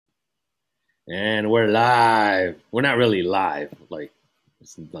And we're live. We're not really live, like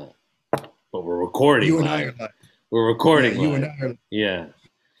it's not, but we're recording You and I live. are like, We're yeah, recording you and live. I are. Yeah,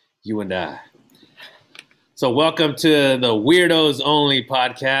 you and I. So welcome to the Weirdos Only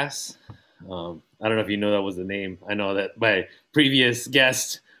podcast. I don't know if you know that was the name. I know that my previous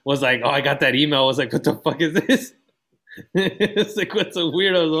guest was like, "Oh, I got that email." I was like, "What the fuck is this?" It's like, "What's a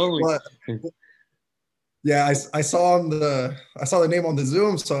Weirdos Only?" What? Yeah, I saw the name on the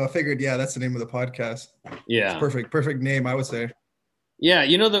Zoom, so I figured, yeah, that's the name of the podcast. It's Yeah, perfect name, I would say. yeah.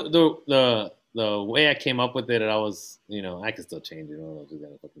 You know the way I came up with it, and I was, I can still change it. I don't know if I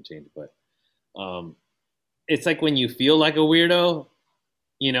gotta fucking change it, but um, it's like when you feel like a weirdo,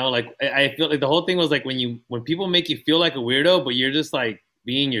 like I feel like the whole thing was like when people make you feel like a weirdo, but you're just like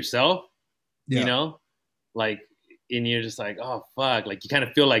being yourself, you Yeah. know, like and you're just like, oh fuck, like you kind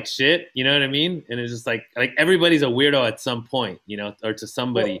of feel like shit, you know what I mean? And it's just like everybody's a weirdo at some point, or to Well,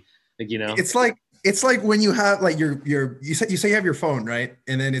 somebody, like. it's like when you have like you say you have your phone, right?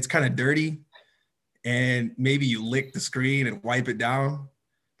 And then it's kind of dirty, and maybe you lick the screen and wipe it down.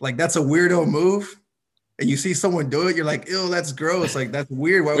 Like that's a weirdo move. And you see someone do it, you're like, ew, that's gross. Like that's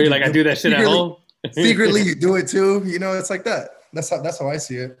weird. Why Where would you're you like, I do do it? that shit at home. Secretly you do it too. It's like that. That's how I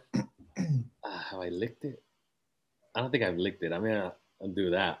see it. Have I licked it? I don't think I've licked it. I mean, I'll do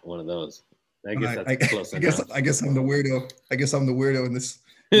that. One of those. I guess I, that's I, close I guess enough. I guess I'm the weirdo. I guess I'm the weirdo in this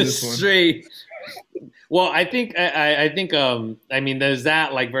one. Straight. Well, I think I mean there's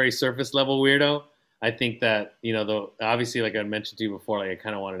that like very surface level weirdo. I think that though obviously like I mentioned to you before, like I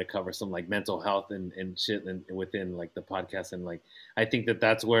kind of wanted to cover some like mental health and shit and within like the podcast, and like I think that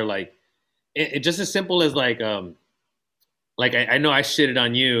that's where like it just as simple as like I know I shitted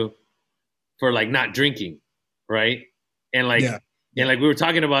on you for like not drinking, right? And like Yeah, and yeah, like we were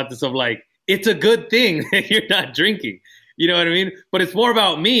talking about this of like it's a good thing that you're not drinking. You know what I mean? But it's more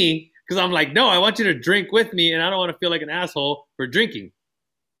about me because I'm like, no, I want you to drink with me, and I don't want to feel like an asshole for drinking.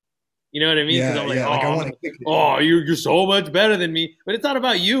 You know what I mean? Because yeah, I'm like, yeah. Like I oh, want to kick it. oh, you're so much better than me. But it's not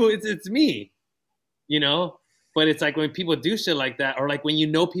about you. It's me. You know. But it's like when people do shit like that, or like when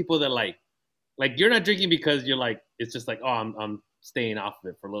people that like you're not drinking because you're like it's just like oh I'm staying off of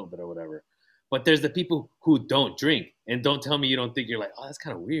it for a little bit or whatever. But there's the people who don't drink and don't tell me you don't think you're like oh that's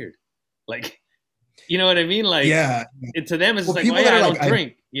kind of weird, like you know what I mean? Like Yeah. to them it's just Well, like oh people yeah that I are like, don't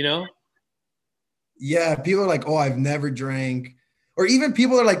drink, you know. yeah, people are like, oh, I've never drank, or even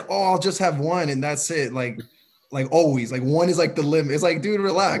people are like, oh, I'll just have one and that's it. Like always, like one is like the limit. It's like, dude,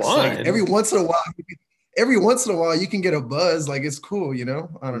 relax. Like One, every once in a while, you can get a buzz. Like it's cool, I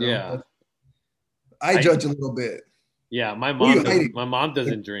don't know. yeah, I I judge a little bit. yeah What are you hiding? my mom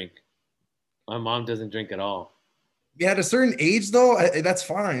doesn't drink. My mom doesn't drink at all. Yeah, at a certain age, though, that's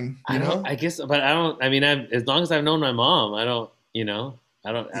fine. I don't. I guess, but I don't. I mean, as long as I've known my mom, I don't.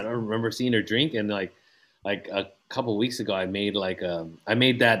 I don't remember seeing her drink. And like a couple weeks ago, I made I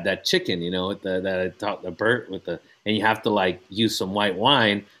made that chicken, with that I taught the Bert with the, and you have to like use some white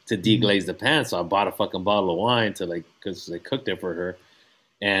wine to deglaze the pan. So I bought a fucking bottle of wine to like because they cooked it for her,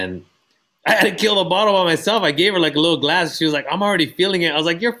 and I had to kill the bottle by myself. I gave her like a little glass. She was like, "I'm already feeling it." I was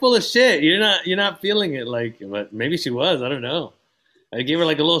like, "You're full of shit. You're not feeling it." Like, but maybe she was. I don't know. I gave her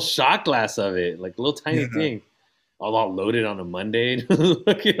like a little shot glass of it, like a little tiny Yeah. thing. All loaded on a Monday,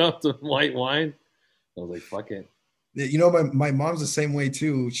 looking up some white wine. I was like, "Fuck it." My mom's the same way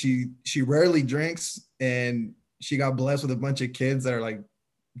too. She rarely drinks, and she got blessed with a bunch of kids that are like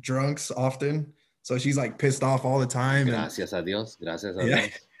drunks often. So she's like pissed off all the time. And Gracias a Dios. Gracias a yeah.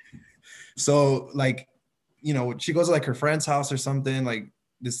 Dios. So like, she goes to like her friend's house or something, like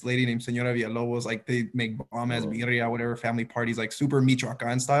this lady named Senora Villalobos, like they make bomb as birria, whatever, family parties, like super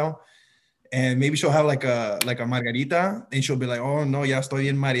Michoacan style. And maybe she'll have like a margarita, and she'll be like, oh no, ya estoy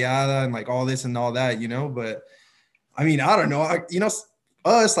bien mareada, and like all this and all that, But I mean, I don't know.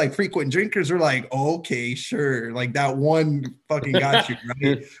 Us like frequent drinkers are like, okay, sure. Like that one fucking got you,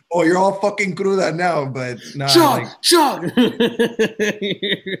 right? Oh, you're all fucking cruda now, but nah, like, Chuck!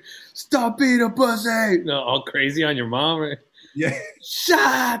 Stop being a pussy! No, all crazy on your mom, right? yeah.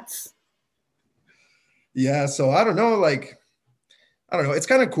 Shots! Yeah. So I don't know. Like, I don't know. It's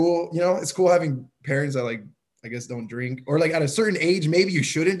kind of cool. It's cool having parents that like, I guess don't drink, or like at a certain age, maybe you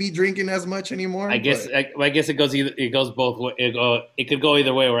shouldn't be drinking as much anymore. I guess But I guess it goes both ways. It could go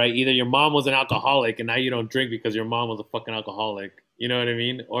either way, right? Either your mom was an alcoholic and now you don't drink because your mom was a fucking alcoholic. You know what I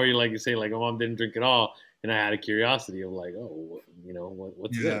mean? Or you like you say like my mom didn't drink at all, and I had a curiosity of like, oh,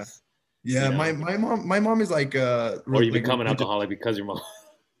 what's yeah, this? yeah. You My mom is like or you like become an religious. alcoholic because your mom.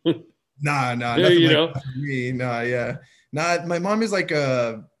 Nah, nothing you like know? that for me. Nah, yeah. Nah, my mom is like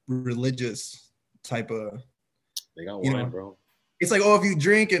a religious type of, They got you wine, know, bro. it's like, oh, if you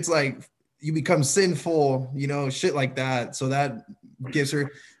drink, it's like you become sinful, you know, shit like that. So that gives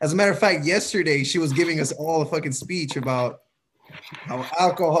her, as a matter of fact, yesterday she was giving us all a fucking speech about how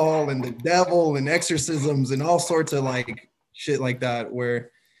alcohol and the devil and exorcisms and all sorts of like shit like that,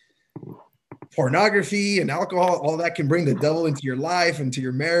 where pornography and alcohol, all that can bring the devil into your life, into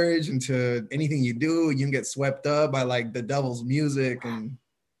your marriage, into anything you do. You can get swept up by like the devil's music. And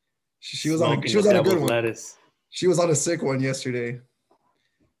she was on a good one. Lettuce. She was on a sick one yesterday,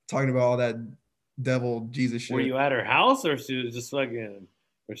 talking about all that devil Jesus shit. Were you at her house or she was just fucking?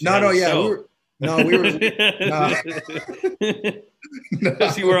 No, yeah, we were. No, we were. Nah.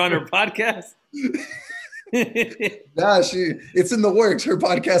 She were on her podcast. Nah, it's in the works. Her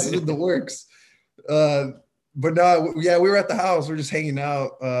podcast is in the works. But no, yeah, we were at the house. We're just hanging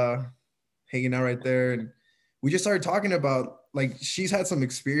out right there, and we just started talking about like she's had some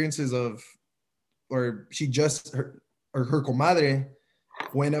experiences of, or her comadre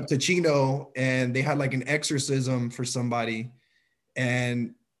went up to Chino and they had like an exorcism for somebody,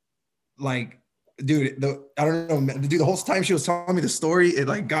 and like, dude, I don't know, dude, the whole time she was telling me the story, it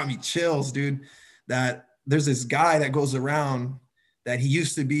like got me chills, dude. That there's this guy that goes around that he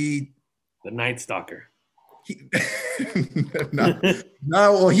used to be the Night Stalker. No,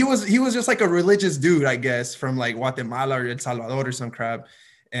 well, he was just like a religious dude, I guess, from like Guatemala or El Salvador or some crap.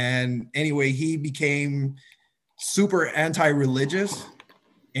 And anyway, he became super anti-religious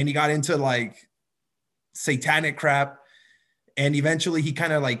and he got into like satanic crap. And eventually he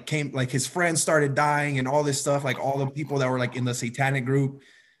kind of like came, like his friends started dying and all this stuff, like all the people that were like in the satanic group.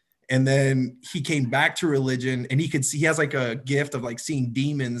 And then he came back to religion and he could see, he has like a gift of like seeing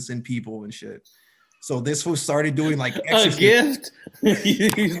demons in people and shit. So this fool started doing like exorcism. A gift?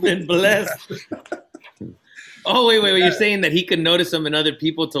 He's been blessed. Oh, wait. You're saying that he could notice them in other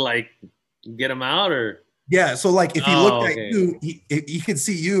people to like get them out, or? Yeah. So like if he looked at you, he could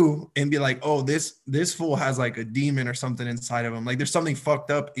see you and be like, oh, this fool has like a demon or something inside of him. Like there's something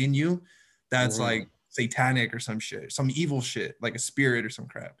fucked up in you that's like satanic or some shit, some evil shit, like a spirit or some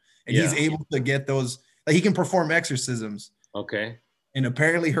crap. And he's able to get those, like he can perform exorcisms. Okay. And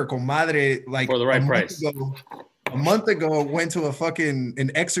apparently her comadre, like for the right price, a month ago went to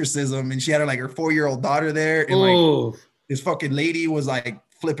an exorcism and she had her 4-year-old daughter there. And like this fucking lady was like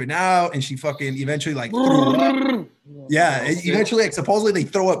flipping out and she fucking eventually like threw up. Yeah. And eventually like supposedly they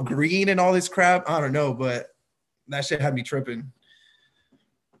throw up green and all this crap. I don't know, but that shit had me tripping.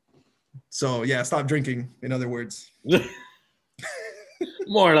 So yeah, stop drinking, in other words.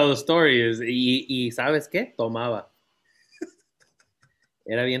 Moral of the story is, y ¿sabes qué? Tomaba.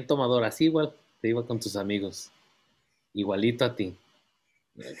 Era bien tomador, así igual, te iba con tus amigos. Igualito a ti.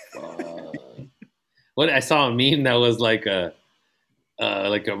 What I saw a meme that was like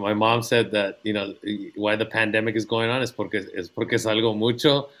my mom said that, you know, why the pandemic is going on is porque salgo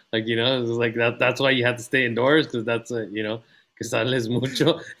mucho. Like, you know, it's like that's why you have to stay indoors, because that's, you know, que sales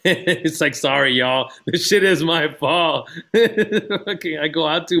mucho. It's like, sorry, y'all. This shit is my fault. Okay, I go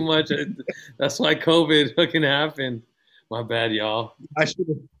out too much. That's why COVID fucking happened. My bad, y'all. I should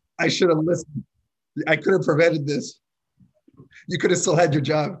have listened. I could have prevented this. You could have still had your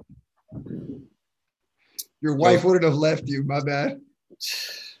job. Your wife wouldn't have left you. My bad.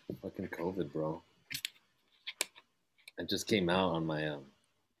 Fucking COVID, bro. I just came out on my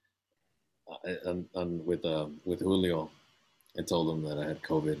with Julio. I told him that I had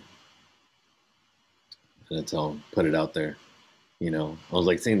COVID. And I told him, put it out there. You know, I was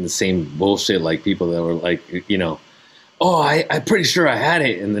like saying the same bullshit like people that were like, you know, oh, I'm pretty sure I had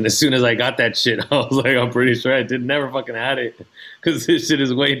it. And then as soon as I got that shit, I was like, I'm pretty sure I never fucking had it, because this shit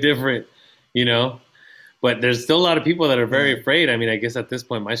is way different, you know? But there's still a lot of people that are very afraid. I mean, I guess at this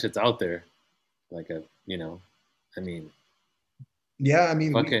point, my shit's out there. Like, you know, I mean. Yeah, I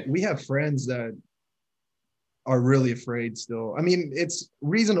mean, we have friends that are really afraid still. I mean, it's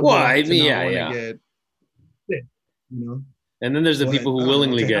reasonable. Well, I mean, yeah. Get sick, you know? And then there's the people who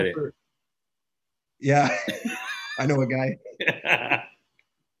willingly get it. Yeah. I know a guy.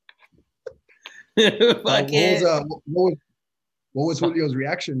 What was Julio's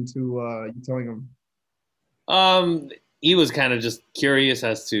reaction to you telling him? He was kind of just curious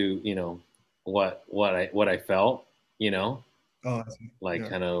as to, you know, what I felt, you know,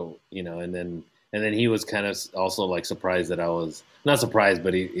 kind of, you know, and then he was kind of also like surprised that I was not surprised,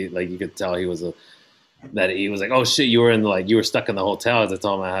 but he like, you could tell he was like, oh shit, you were stuck in the hotel. As I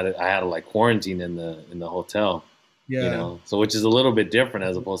told him, I had to like quarantine in the hotel. Yeah. You know, so which is a little bit different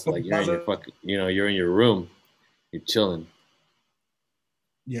as opposed to like you're in your room, you're chilling.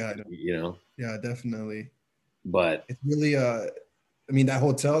 Yeah. You know. Yeah, definitely. But it's really, I mean, that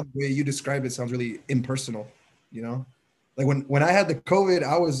hotel, the way you describe it sounds really impersonal. You know. like when I had the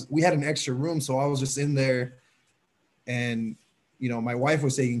COVID, we had an extra room, so I was just in there, and my wife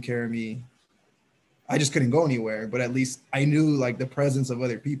was taking care of me. I just couldn't go anywhere, but at least I knew like the presence of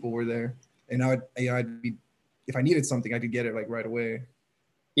other people were there, and I'd be, if I needed something, I could get it like right away.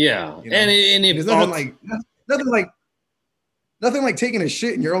 Yeah, and there's nothing like taking a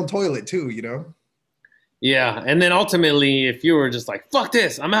shit in your own toilet too, Yeah, and then ultimately, if you were just like "fuck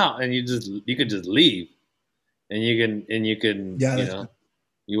this, I'm out," and you could just leave, and you can Yeah,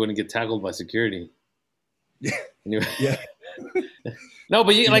 you wouldn't get tackled by security. yeah, Anyway. yeah. No,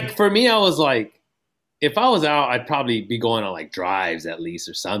 but like for me, I was like, if I was out, I'd probably be going on like drives at least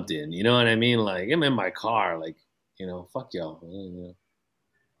or something. You know what I mean? Like I'm in my car, like fuck y'all.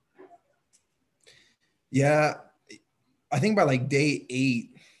 Yeah, I think by like day 8,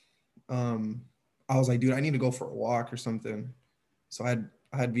 I was like, dude, I need to go for a walk or something. So I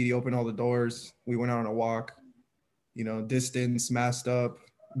had VD open all the doors. We went out on a walk, distance, masked up,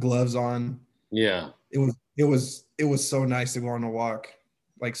 gloves on. Yeah. It was so nice to go on a walk.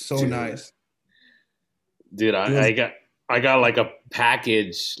 Like so nice. Dude, I got like a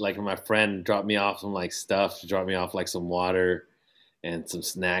package, like my friend dropped me off some like stuff. She dropped me off like some water and some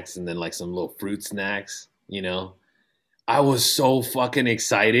snacks and then like some little fruit snacks, I was so fucking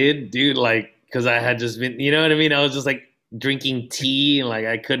excited, dude, like because I had just been, you know what I mean? I was just like drinking tea and like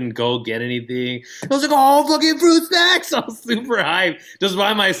I couldn't go get anything. I was like, oh, fucking fruit snacks. I was super hyped just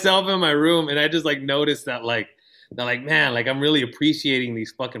by myself in my room. And I just like noticed that like man, like I'm really appreciating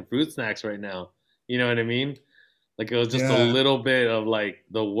these fucking fruit snacks right now. You know what I mean? Like it was just a little bit of like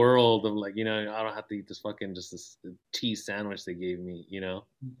the world of like, I don't have to eat this fucking just this cheese sandwich they gave me,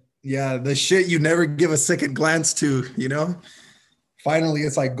 Yeah, the shit you never give a second glance to, Finally,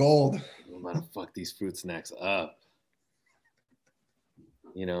 it's like gold. I'm gonna fuck these fruit snacks up.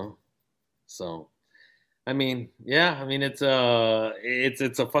 So I mean, yeah, I mean it's a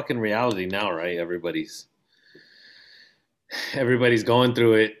fucking reality now, right? Everybody's going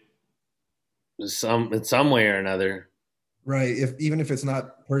through it in some way or another. Right. Even if it's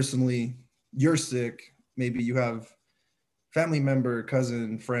not personally you're sick, maybe you have family member,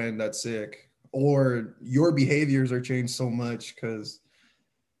 cousin, friend that's sick, or your behaviors are changed so much because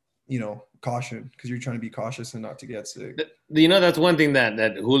caution, because you're trying to be cautious and not to get sick. That's one thing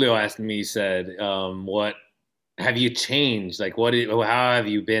that Julio asked me. He said, what have you changed? Like how have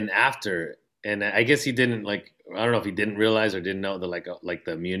you been after? And I guess he didn't like, I don't know if he didn't realize or didn't know the like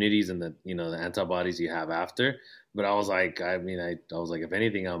the immunities and the the antibodies you have after. But I was like, I was like, if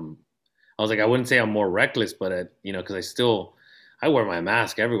anything, I was like, I wouldn't say I'm more reckless, but because I wear my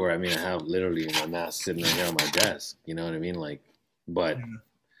mask everywhere. I mean, I have literally my mask sitting right here on my desk. You know what I mean? Like, but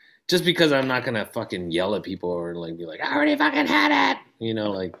just because I'm not gonna fucking yell at people or like be like, I already fucking had it.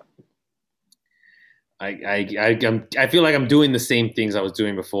 Like, I feel like I'm doing the same things I was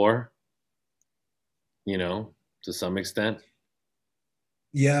doing before. To some extent.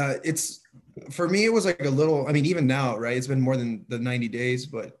 Yeah, for me, it was like a little, I mean, even now, right? It's been more than the 90 days,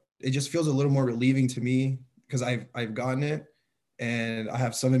 but it just feels a little more relieving to me because I've gotten it and I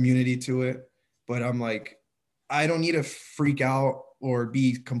have some immunity to it. But I'm like, I don't need to freak out or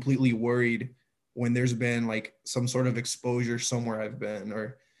be completely worried when there's been like some sort of exposure somewhere I've been,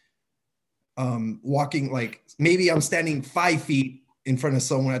 or walking, like maybe I'm standing 5 feet in front of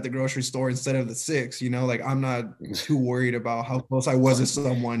someone at the grocery store instead of the 6, like I'm not too worried about how close I was to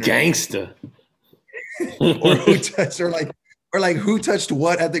someone. Gangster. Or who touched, or like who touched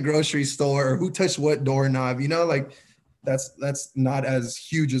what at the grocery store, or who touched what doorknob, like that's not as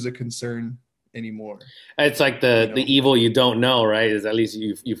huge as a concern anymore. It's like the evil you don't know, right? Is at least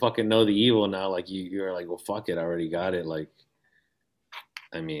you fucking know the evil now. Like you're like, well, fuck it, I already got it. Like,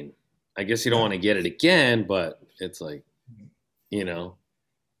 I mean, I guess you don't want to get it again, but it's like, No.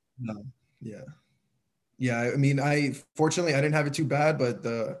 Yeah. I mean, fortunately I didn't have it too bad, but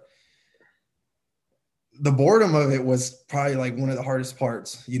the boredom of it was probably like one of the hardest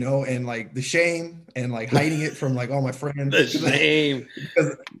parts, and like the shame and like hiding it from like all my friends. The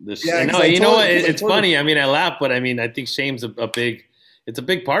shame. No, you know what? It's funny. I mean, I laugh, but I mean, I think shame's a big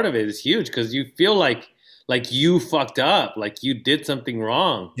part of it. It's huge because you feel like you fucked up, like you did something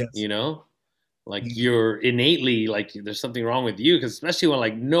wrong, yes. Like you're innately like there's something wrong with you, because especially when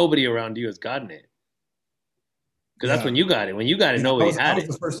like nobody around you has gotten it. Because that's when you got it. When you got it, nobody had it.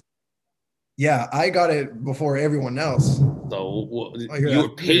 Yeah, I got it before everyone else. So you're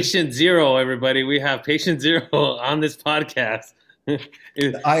patient zero, everybody. We have patient zero on this podcast.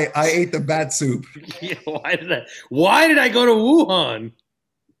 I ate the bat soup. Yeah, why did I go to Wuhan?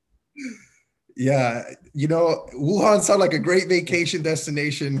 Yeah, Wuhan sounded like a great vacation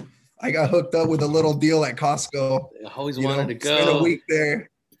destination. I got hooked up with a little deal at Costco. I always You wanted know, to spent a go. week there.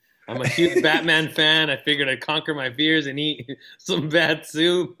 I'm a huge Batman fan. I figured I'd conquer my fears and eat some bad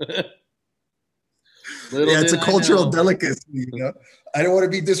soup. Little Yeah, it's did a I cultural know. delicacy. You know, I don't want to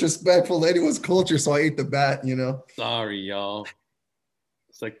be disrespectful to anyone's culture, so I ate the bat. You know. Sorry, y'all.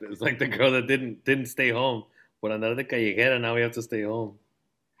 It's like the girl that didn't stay home. Por andar de callejera, now we have to stay home.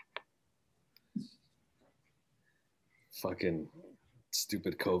 Fucking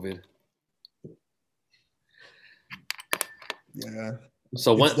stupid COVID. Yeah,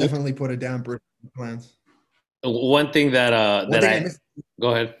 So it's definitely put a damper on plans. one thing One thing I missed.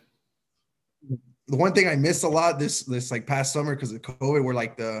 go ahead. The one thing I missed a lot this like past summer because of COVID were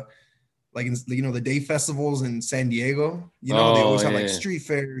like the day festivals in San Diego. You know, they Oh always have like yeah, street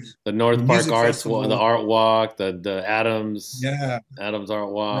fairs, the North Park music the festivals. Art Walk, the Adams Yeah, Art right.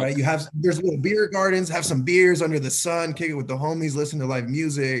 Walk. There's little beer gardens, have some beers under the sun, kick it with the homies, listen to live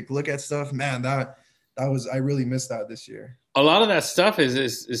music, look at stuff. Man, that was I really missed that this year. A lot of that stuff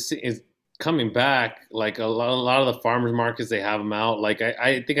is coming back. Like a lot of the farmers markets, they have them out. Like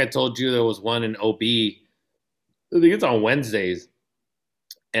I think I told you there was one in OB. I think it's on Wednesdays.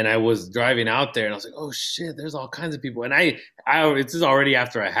 And I was driving out there and I was like, oh shit, there's all kinds of people. And I it's just already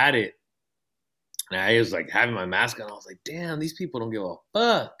after I had it. And I was like having my mask on. I was like, damn, these people don't give a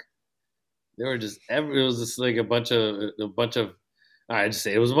fuck. They were just it was just like a bunch of I just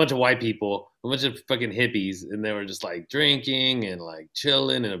say it was a bunch of white people, a bunch of fucking hippies, and they were just like drinking and like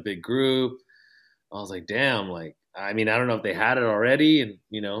chilling in a big group. I was like, damn, like I mean, I don't know if they had it already, and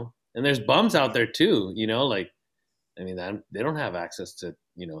and there's bums out there too, like I mean, they don't have access to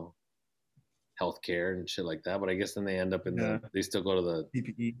healthcare and shit like that, but I guess then they end up Yeah, they still go to the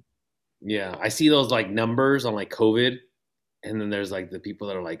PPE. yeah. I see those like numbers on like COVID, and then there's like the people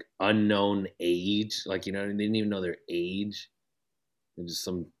that are like unknown age, like they didn't even know their age. And just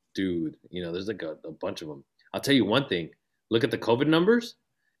some dude, there's like a bunch of them. I'll tell you one thing. Look at the COVID numbers.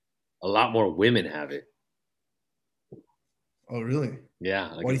 A lot more women have it. Oh, really? Yeah,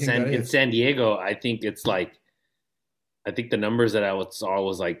 like What do you think that In is? San Diego, I think it's like I think the numbers that I saw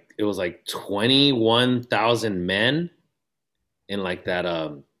was like it was like 21,000 men in like that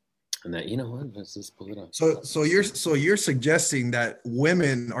and that what, let's just pull it up. So you're suggesting that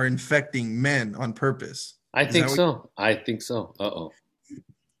women are infecting men on purpose. I Is that think what? so. I think so. Uh-oh.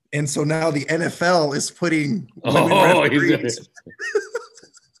 And so now the NFL is putting women Oh, referees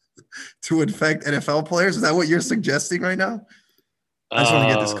to infect NFL players. Is that what you're suggesting right now? I just want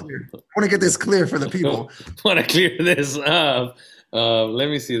to get this clear. I want to get this clear for the people. Want to clear this up. Let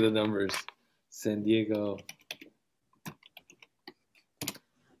me see the numbers. San Diego.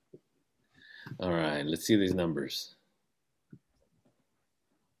 All right, let's see these numbers.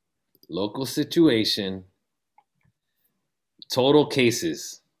 Local situation. Total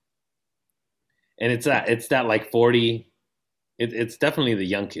cases. And it's that like 40. It's definitely the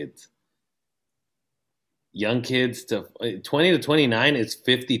young kids. Young kids to 20 to 29 is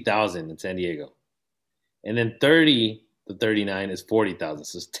 50,000 in San Diego. And then 30 to 39 is 40,000.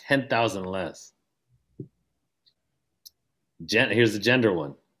 So it's 10,000 less. Here's the gender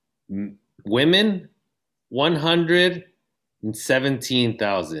one. Women,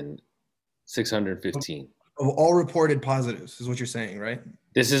 117,615. Of all reported positives is what you're saying, right?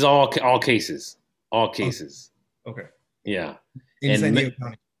 This is all cases. All cases. Okay. Yeah. In San Diego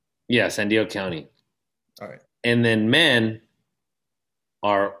County. Yeah, San Diego County. All right. And then men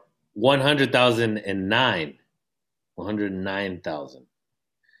are 109,000.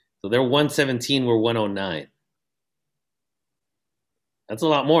 So they're 117, we're 109. That's a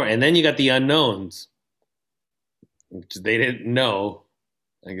lot more. And then you got the unknowns, which they didn't know,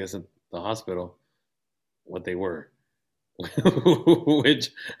 I guess, at the hospital, what they were.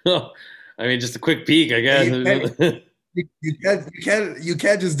 Which, I mean, just a quick peek, I guess. You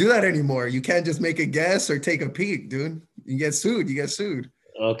can't just do that anymore. You can't just make a guess or take a peek, dude. You get sued.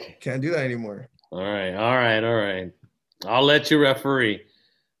 Okay. Can't do that anymore. All right. I'll let you referee.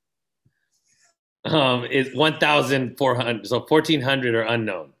 It's 1,400, so 1,400 are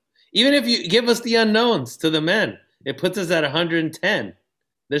unknown. Even if you give us the unknowns to the men, it puts us at 110.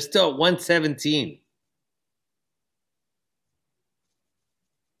 They're still at 117.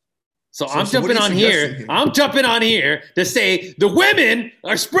 So I'm jumping on here. I'm jumping on here to say the women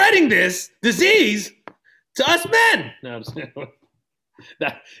are spreading this disease to us men. No,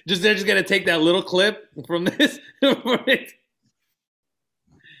 they're just gonna take that little clip from this.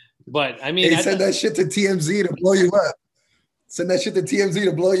 But I mean, hey, send that shit to TMZ to blow you up. Send that shit to TMZ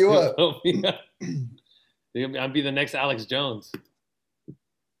to blow you up. I'll be the next Alex Jones.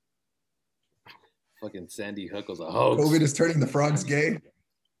 Fucking Sandy Hook was a hoax. COVID is turning the frogs gay.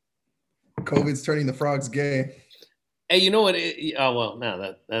 COVID's turning the frogs gay. Hey, you know what? Oh well, no,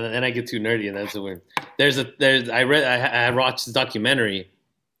 that and I get too nerdy, and that's a weird. I watched this documentary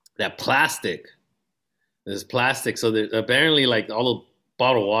that plastic. There's plastic, so there, apparently, like all the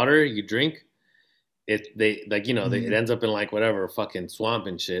bottled water you drink, it ends up in like whatever fucking swamp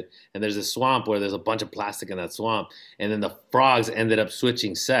and shit. And there's a swamp where there's a bunch of plastic in that swamp, and then the frogs ended up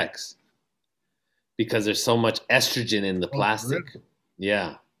switching sex because there's so much estrogen in the plastic. Really?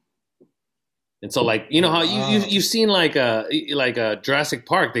 Yeah. And so, like, you know how you've seen like a Jurassic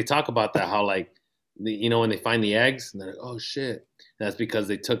Park, they talk about that, how like when they find the eggs and they're like, oh shit, and that's because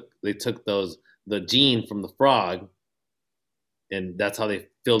they took the gene from the frog, and that's how they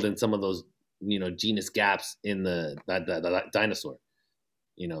filled in some of those genus gaps in the dinosaur.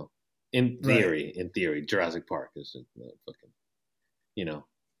 In theory, Jurassic Park is fucking.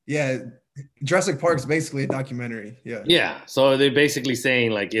 Yeah, Jurassic Park's basically a documentary. Yeah. Yeah. So they're basically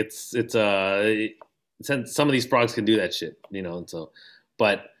saying like it's some of these frogs can do that shit, and so,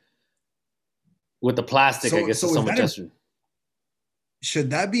 but with the plastic, I guess it's so much estrogen.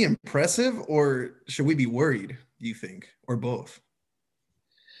 Should that be impressive, or should we be worried, do you think, or both?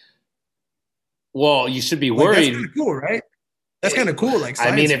 Well, you should be worried. That's kind of cool, right? That's kind of cool. Like,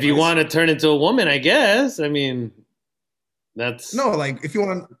 I mean, if you want to turn into a woman, I guess. I mean, that's no, like if you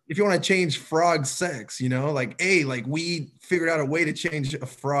want to change frog sex, like we figured out a way to change a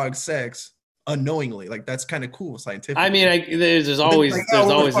frog sex unknowingly. Like that's kind of cool, scientific. I mean, there's always there's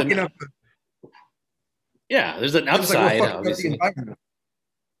an upside, obviously.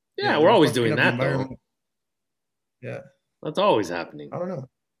 Yeah, we're always doing that, though. Yeah. That's always happening. I don't know.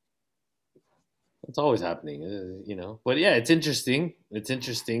 It's always happening, But yeah, it's interesting. It's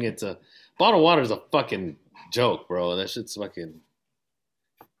a bottled water is a fucking joke, bro. That shit's fucking.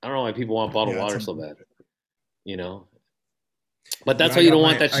 I don't know why people want bottled water so bad, But that's why you don't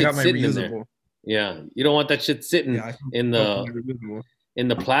want that shit sitting in there. Yeah, you don't want that shit sitting in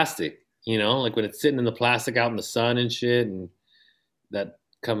the plastic. Like when it's sitting in the plastic out in the sun and shit, and that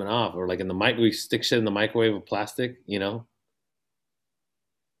coming off, or like in the we stick shit in the microwave of plastic. I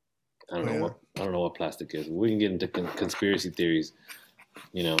don't know what plastic is. We can get into conspiracy theories.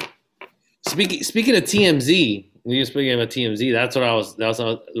 Speaking of TMZ, you're speaking about TMZ. That's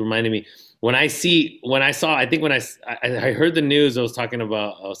what reminding me. When I heard the news, I was talking to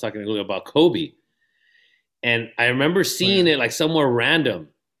Julio about Kobe, and I remember seeing it like somewhere random,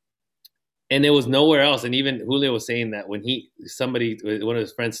 and it was nowhere else. And even Julio was saying that when one of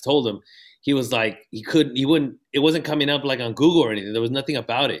his friends told him, he was like it wasn't coming up like on Google or anything. There was nothing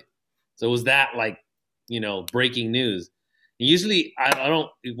about it. So it was that like, breaking news. And usually I don't,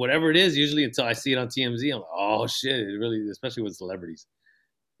 whatever it is, usually until I see it on TMZ, I'm like, oh shit, it really, especially with celebrities,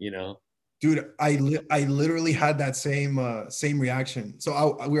 Dude, I literally had that same reaction. So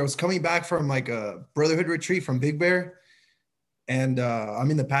I was coming back from like a Brotherhood retreat from Big Bear, and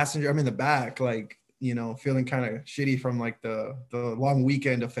I'm in the back, like, feeling kind of shitty from like the long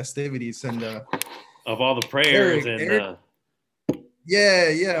weekend of festivities and of all the prayers Eric,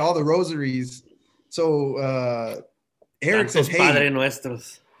 yeah, all the rosaries. So Eric says, hey, Padre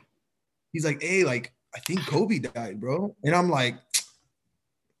Nuestros. He's like, hey, like, I think Kobe died, bro. And I'm like,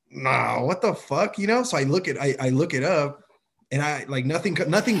 nah, what the fuck, So I look it up, and I like nothing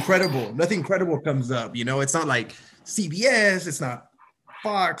credible comes up, It's not like CBS, it's not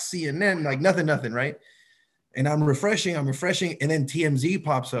Fox, CNN, like nothing, right? And I'm refreshing, and then TMZ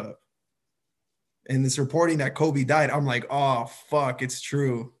pops up, and it's reporting that Kobe died. I'm like, oh fuck, it's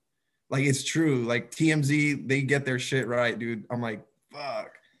true. Like, it's true. Like, TMZ, they get their shit right, dude. I'm like,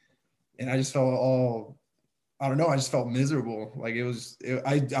 fuck. And I just felt I don't know. I just felt miserable. Like, I was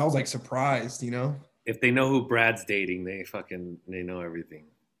like surprised, If they know who Brad's dating, they know everything.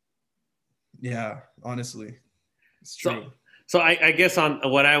 Yeah, honestly. It's true. So I guess on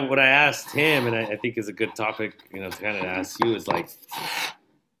what I asked him, and I think is a good topic, to kind of ask you, is like,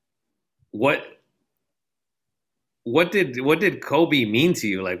 what did Kobe mean to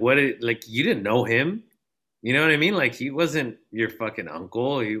you? Like, you didn't know him? You know what I mean? Like, he wasn't your fucking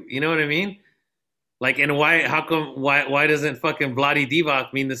uncle. You know what I mean? Like, and why doesn't fucking Vlade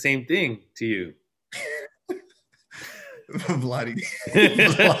Divac mean the same thing to you? Vlade.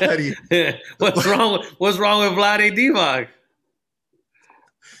 What's wrong with Vlade Divac?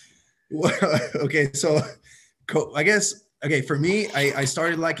 Well, okay, so I guess, okay, for me, I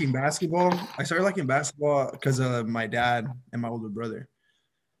started liking basketball. I started liking basketball because of my dad and my older brother.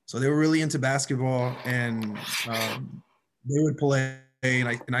 So they were really into basketball, and they would play,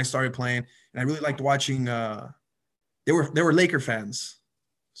 and I started playing, and I really liked watching. They were Laker fans,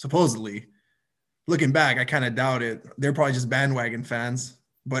 supposedly. Looking back, I kind of doubt it. They're probably just bandwagon fans.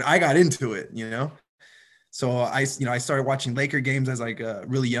 but I got into it, So I started watching Laker games as like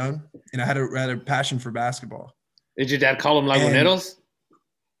really young, and I had a passion for basketball. Did your dad call them And Laguneros?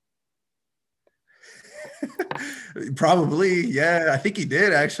 probably, yeah, I think he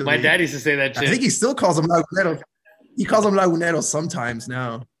did My actually. dad used to say that I think shit. he still calls them Laguneros. He calls them Laguneros sometimes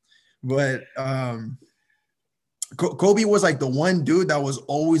now, but Kobe was like the one dude that was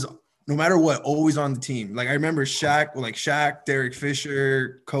always, no matter what, always on the team. Like I remember Shaq, Derek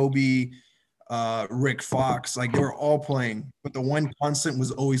Fisher, Kobe, Rick Fox, like they were all playing, but the one constant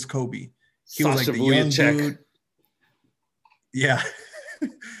was always Kobe. He was like Sasha the young Vujacic. dude. Yeah.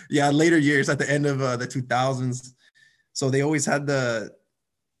 Yeah, later years at the end of the 2000s. So they always had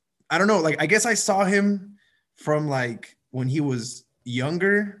I don't know, like I guess I saw him from like when he was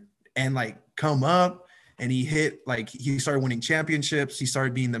younger and like come up, and he started winning championships. He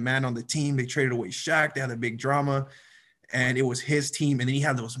started being the man on the team. They traded away Shaq. They had a big drama, and it was his team. And then he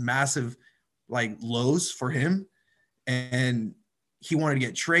had those massive like lows for him. And he wanted to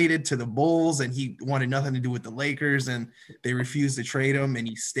get traded to the Bulls, and he wanted nothing to do with the Lakers, and they refused to trade him, and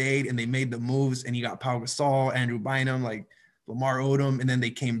he stayed, and they made the moves, and he got Pau Gasol, Andrew Bynum, like Lamar Odom, and then they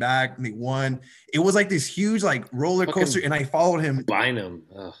came back and they won. It was like this huge like roller coaster, and I followed him. Bynum.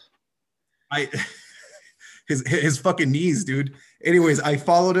 I his fucking knees, dude. Anyways, I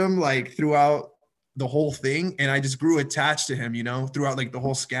followed him like throughout the whole thing, and I just grew attached to him, throughout like the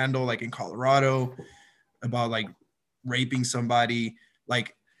whole scandal, like in Colorado about like raping somebody,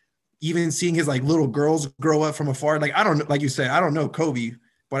 like even seeing his like little girls grow up from afar. Like I don't, like you said, I don't know Kobe,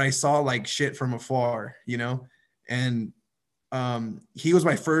 but I saw like shit from afar, and he's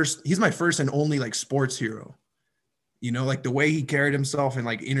my first and only like sports hero, like the way he carried himself in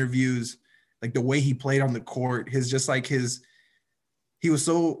like interviews, like the way he played on the court, he was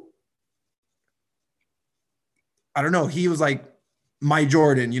so, I don't know, he was like my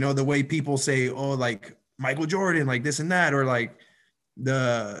Jordan, the way people say, oh, like Michael Jordan, like this and that, or like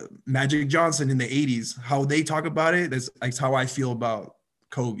the Magic Johnson in the 80s, how they talk about it. That's how I feel about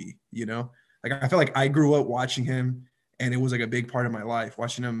Kobe, like I feel like I grew up watching him, and it was like a big part of my life,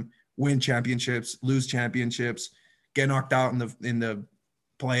 watching him win championships, lose championships, get knocked out in the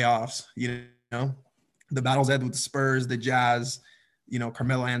playoffs, the battles had with the Spurs, the Jazz,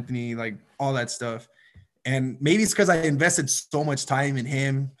 Carmelo Anthony, like all that stuff. And maybe it's because I invested so much time in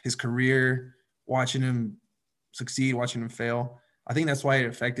him, his career, watching him succeed, watching him fail. I think that's why it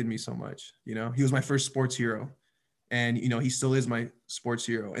affected me so much. He was my first sports hero, and, he still is my sports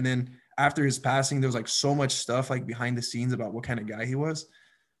hero. And then after his passing, there was like so much stuff like behind the scenes about what kind of guy he was,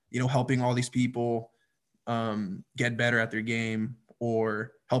 helping all these people get better at their game,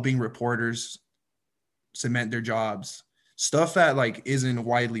 or helping reporters cement their jobs, stuff that like isn't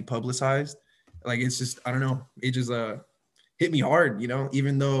widely publicized. Like, it's just, I don't know. It just hit me hard,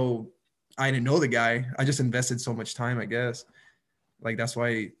 even though I didn't know the guy. I just invested so much time, I guess. Like, that's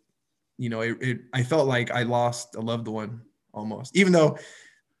why, I felt like I lost a loved one almost, even though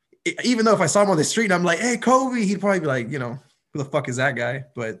if I saw him on the street and I'm like, hey, Kobe, he'd probably be like, who the fuck is that guy?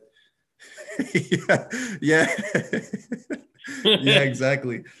 But yeah. Yeah,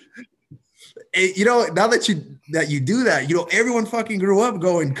 exactly. Now that you do that, everyone fucking grew up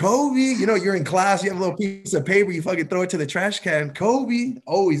going Kobe. You're in class, you have a little piece of paper, you fucking throw it to the trash can. Kobe,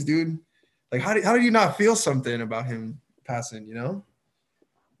 always, dude. Like, how did you not feel something about him passing?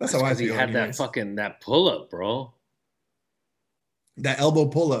 That's how I feel. He had anyways. that pull up, bro. That elbow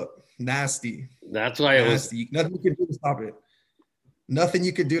pull up, nasty. That's why nasty. It was nothing you could do to stop it. Nothing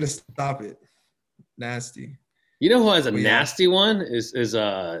you could do to stop it. Nasty. You know who has a nasty one is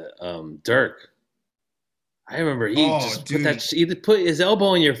Dirk. I remember he put his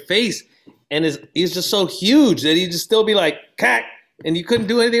elbow in your face, and he's just so huge that he'd just still be like, cack, and you couldn't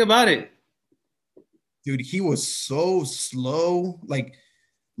do anything about it. Dude, he was so slow. Like,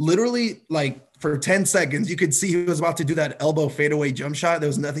 literally, like, for 10 seconds, you could see he was about to do that elbow fadeaway jump shot. There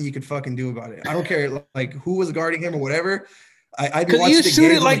was nothing you could fucking do about it. I don't care, like, who was guarding him or whatever. I'd be watching the game.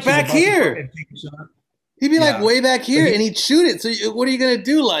 Shoot it like back here. He'd be like way back here, and he'd shoot it. So what are you gonna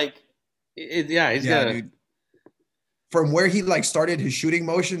do? Like, he's gonna. Dude. From where he like started his shooting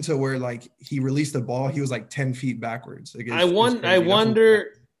motion to where like he released the ball, he was like 10 feet backwards. Like, I wonder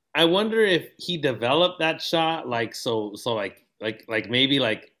if he developed that shot like so maybe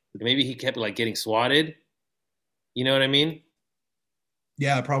he kept like getting swatted. You know what I mean?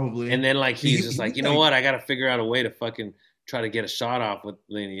 Yeah, probably. And then like he's just like, you know what? I got to figure out a way to fucking try to get a shot off with,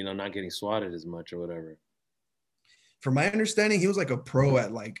 not getting swatted as much or whatever. From my understanding, he was like a pro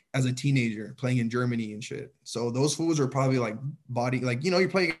at like as a teenager playing in Germany and shit. So those fools are probably like body, like, you're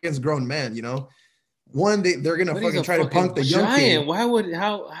playing against grown men, One, they're gonna But he's fucking a try to punk fucking the young giant. kid. Why would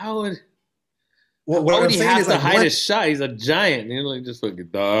Well, why what would I'm he saying have is to like hide one, his shot? He's a giant. You know, like just fucking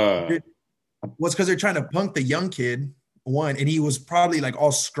duh. what's because they're trying to punk the young kid. One, and he was probably like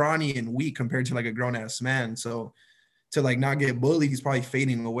all scrawny and weak compared to like a grown ass man. So to like not get bullied, he's probably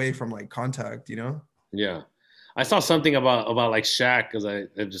fading away from like contact. You know? Yeah. I saw something about like Shaq because I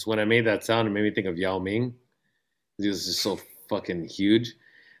just when I made that sound, it made me think of Yao Ming. He was just so fucking huge.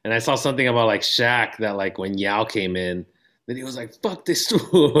 And I saw something about like Shaq that like when Yao came in, then he was like, fuck this too,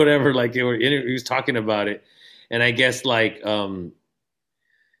 or whatever. Like he was talking about it. And I guess like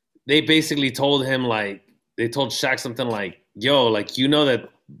they basically told him like they told Shaq something like, yo, like you know that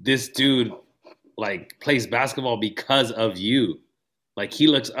this dude like plays basketball because of you. Like he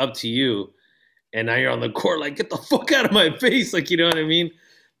looks up to you and now you're on the court like get the fuck out of my face. Like you know what I mean?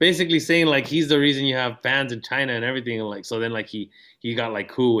 Basically saying like he's the reason you have fans in China and everything. And like so then like he got like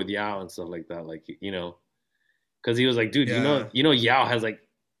cool with Yao and stuff like that. Like you know, because he was like, dude, Yeah. you know Yao has like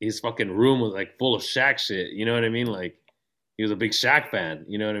his fucking room was like full of Shaq shit. You know what I mean? Like he was a big Shaq fan.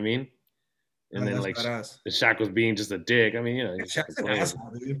 You know what I mean? And Oh, then that's like badass. the Shaq was being just a dick. I mean, you know, he's a Shaq's fucking an player.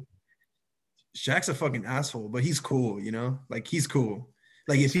 asshole, dude. Shaq's a fucking asshole, but he's cool, you know? Like he's cool.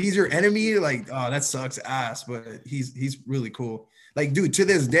 Like if he's your enemy, like oh that sucks ass, but he's really cool. Like dude, to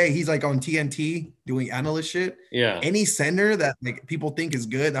this day, he's like on TNT doing analyst shit. Yeah. Any sender that like people think is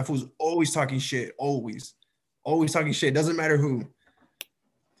good, that fool's always talking shit, always talking shit. Doesn't matter who.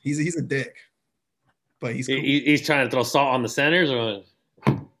 He's a dick, but he's cool. He's trying to throw salt on the centers or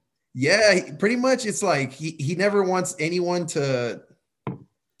Yeah, pretty much. It's like he never wants anyone to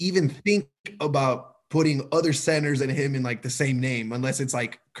even think about putting other centers than him in like the same name, unless it's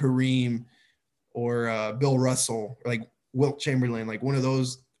like Kareem or Bill Russell, or like Wilt Chamberlain, like one of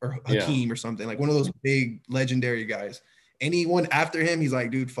those, or yeah. Hakeem or something, like one of those big legendary guys. Anyone after him, he's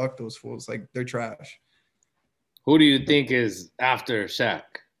like, dude, fuck those fools. Like they're trash. Who do you think is after Shaq?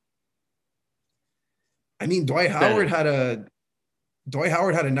 I mean, Center. Dwight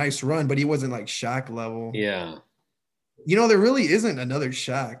Howard had a nice run, but he wasn't like Shaq level. Yeah. You know, there really isn't another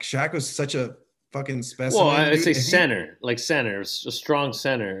Shaq. Shaq was such a fucking Well, specimen, I'd dude. say center, like center, a strong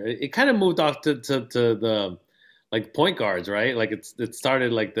center. It kind of moved off to the like point guards, right? Like it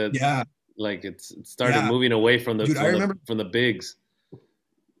started like the Yeah, like it started yeah, moving away from the dude. I remember from the bigs.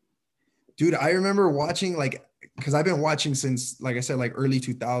 Dude, I remember watching like because I've been watching since like I said, like early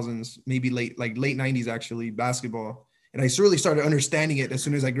 2000s, maybe late 90s actually, basketball. And I really started understanding it as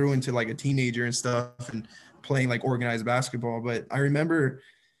soon as I grew into like a teenager and stuff and playing like organized basketball. But I remember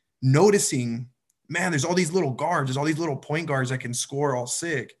noticing, man, there's all these little guards, there's all these little point guards that can score all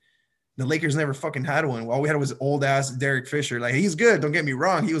sick. The Lakers never fucking had one. All we had was old ass Derek Fisher. Like he's good, don't get me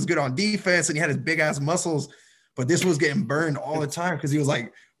wrong. He was good on defense and he had his big ass muscles, but this was getting burned all the time because he was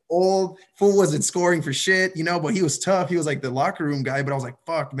like old, fool wasn't scoring for shit, you know, but he was tough. He was like the locker room guy. But I was like,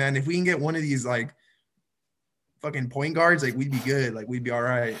 fuck, man, if we can get one of these like fucking point guards, like we'd be good, like we'd be all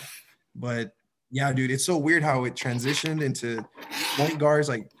right. But yeah, dude, it's so weird how it transitioned into point guards,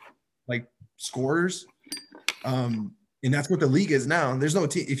 like scorers. And that's what the league is now. There's no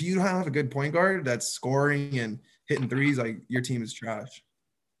team. If you don't have a good point guard that's scoring and hitting threes, like your team is trash.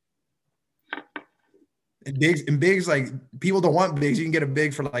 And bigs, like people don't want bigs. You can get a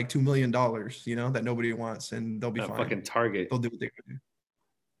big for like $2 million, you know, that nobody wants, and they'll be That fine. fucking Target. They'll do what they can do.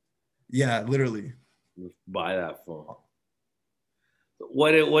 Yeah, literally. Buy that phone.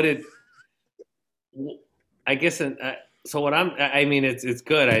 What it I guess so what I mean it's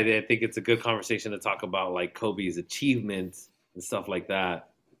good. I think it's a good conversation to talk about like Kobe's achievements and stuff like that.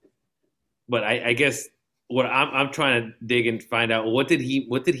 But I guess what I'm trying to dig and find out what did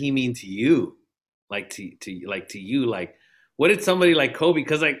he mean to you? Like to you, like what did somebody like Kobe,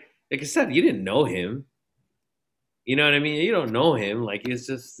 because like I said, you didn't know him. You know what I mean? You don't know him. Like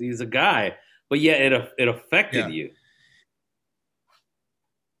he's a guy. But yeah, it affected Yeah. you.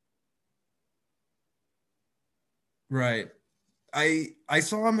 Right. I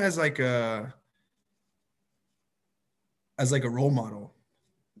saw him as like a role model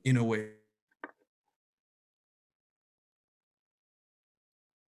in a way.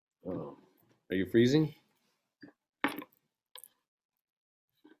 Oh. Are you freezing?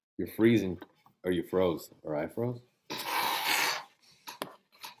 You're freezing. Or you froze. Or I froze?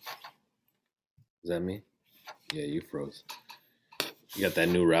 Is that me? Yeah, you froze. You got that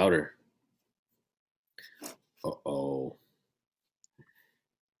new router. Uh-oh.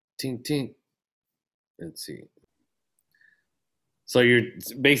 Tink tink. Let's see. So you're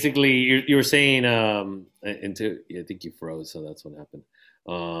basically you were saying into I think you froze, so that's what happened.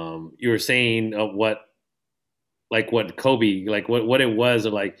 You were saying what like what Kobe, like what it was,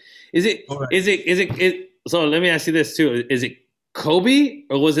 or like, is it All right. so let me ask you this too. Is it Kobe,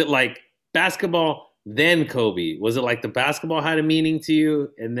 or was it like basketball then Kobe? Was it like the basketball had a meaning to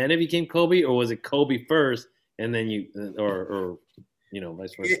you and then it became Kobe, or was it Kobe first and then you, or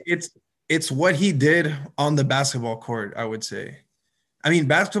vice versa? It's what he did on the basketball court, I would say. I mean,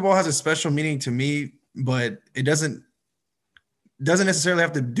 basketball has a special meaning to me, but it doesn't necessarily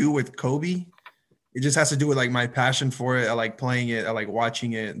have to do with Kobe. It just has to do with like my passion for it. I like playing it. I like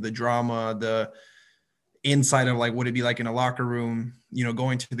watching it, the drama, the inside of like what it'd be like in a locker room,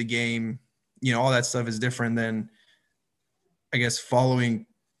 going to the game, all that stuff is different than, I guess, following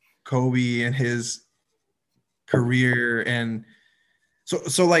Kobe and his career. And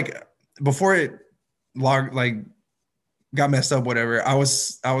so like before it like got messed up, whatever, I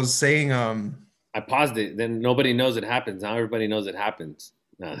was saying, I paused it. Then nobody knows it happens. Now everybody knows it happens.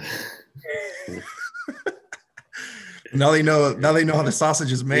 No. now they know how the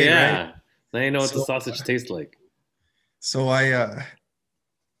sausage is made, Yeah. right? Now you know what the sausage tastes like. So I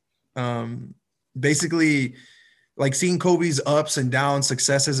basically, like, seeing Kobe's ups and downs,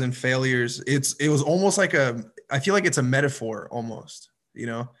 successes and failures, it was almost like I feel like it's a metaphor almost,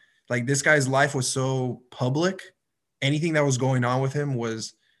 like this guy's life was so public. Anything that was going on with him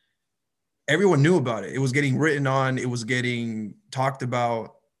was, everyone knew about it. It was getting written on, it was getting talked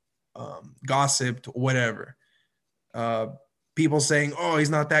about, gossiped, whatever. People saying, oh, he's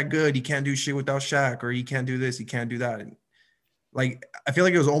not that good, he can't do shit without Shaq, or he can't do this, he can't do that. And like, I feel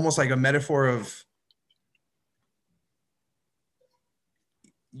like it was almost like a metaphor of,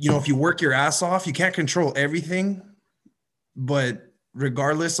 if you work your ass off, you can't control everything, but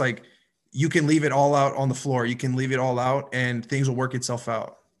regardless, like, you can leave it all out on the floor. You can leave it all out and things will work itself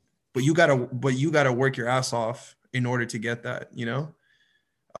out. But you gotta work your ass off in order to get that,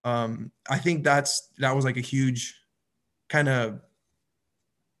 I think that was like a huge kind of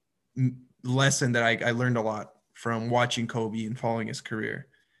lesson that I learned a lot from watching Kobe and following his career.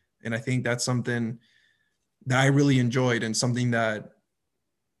 And I think that's something that I really enjoyed, and something that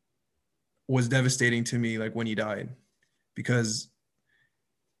was devastating to me, like when he died, because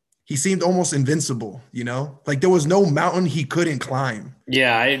he seemed almost invincible, like there was no mountain he couldn't climb.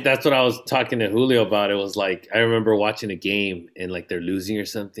 Yeah, that's what I was talking to Julio about. It was like, I remember watching a game and like they're losing or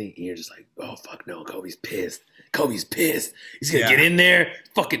something, and you're just like, oh fuck no, Kobe's pissed. He's gonna get in there,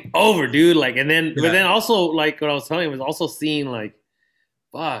 fucking over, dude. Like, and then but then also, like, what I was telling him was also seeing like,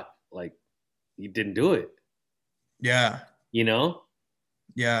 fuck, like, he didn't do it. Yeah.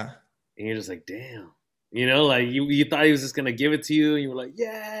 Yeah. And you're just like, damn. Like you thought he was just gonna give it to you, and you were like,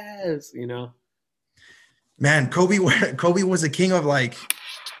 yes, Man, Kobe was a king of, like,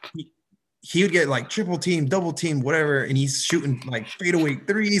 he would get like triple team, double team, whatever, and he's shooting like fadeaway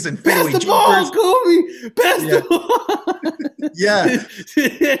threes and fadeaway jumpers. Kobe, pass the ball. Yeah.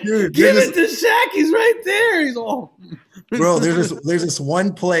 Dude, give it to Shaq. He's right there. He's all. Bro, there's this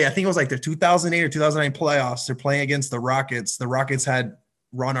one play. I think it was like the 2008 or 2009 playoffs. They're playing against the Rockets. The Rockets had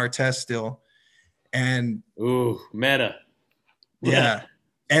Ron Artest still. And meta. Yeah.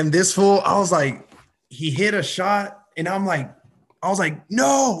 And this fool, I was like, he hit a shot, and I was like,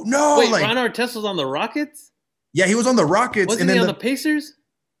 no. Wait, like, Ron Artest was on the Rockets? Yeah, he was on the Rockets. Wasn't he on the Pacers?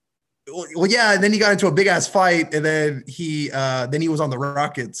 Well, yeah, and then he got into a big ass fight, and then he was on the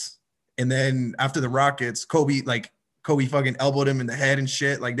Rockets. And then after the Rockets, Kobe fucking elbowed him in the head and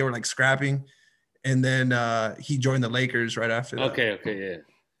shit. Like, they were like scrapping. And then he joined the Lakers right after that. Okay, yeah.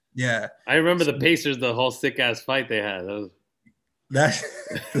 Yeah. I remember the Pacers, the whole sick ass fight they had. That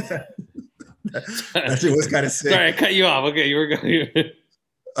shit was kind of sick. Sorry, I cut you off. Okay, you were going.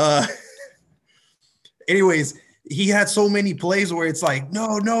 Anyways, he had so many plays where it's like, no,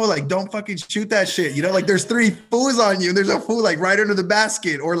 like, don't fucking shoot that shit. Like, there's 3 fools on you, and there's a fool like right under the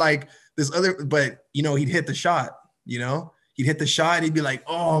basket, or like this other, but he'd hit the shot, he'd hit the shot, and he'd be like,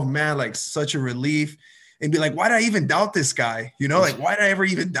 oh man, like, such a relief. And be like, why did I even doubt this guy? Like, why did I ever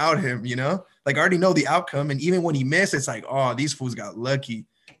even doubt him? Like, I already know the outcome. And even when he missed, it's like, oh, these fools got lucky.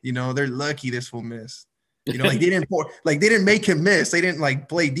 They're lucky this fool missed. Like, they didn't make him miss. They didn't like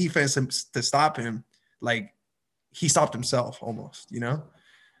play defense to stop him. Like, he stopped himself almost,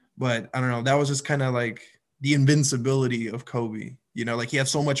 But I don't know. That was just kind of like the invincibility of Kobe. Like, he had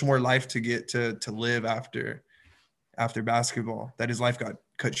so much more life to get to live after basketball, that his life got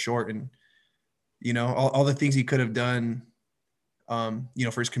cut short. And all the things he could have done, for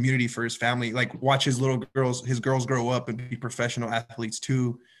his community, for his family, like watch his girls grow up and be professional athletes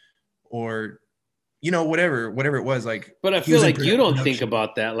too, or, whatever it was. Like But I he feel was in like you don't think production.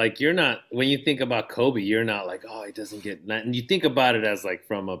 about that. Like you're not when you think about Kobe, you're not like, oh, he doesn't get nothing. You think about it as like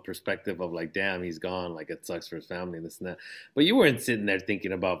from a perspective of like, damn, he's gone. Like it sucks for his family and this and that. But you weren't sitting there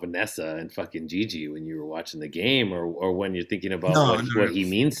thinking about Vanessa and fucking Gigi when you were watching the game, or when you're thinking about No, what no, he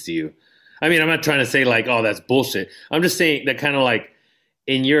means to you. I mean, I'm not trying to say like, oh, that's bullshit. I'm just saying that kind of like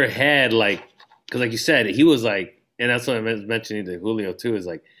in your head, like, because like you said, he was like, and that's what I was mentioning to Julio too, is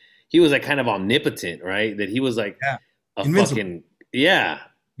like he was like kind of omnipotent, right? That he was like yeah, a invincible, fucking yeah,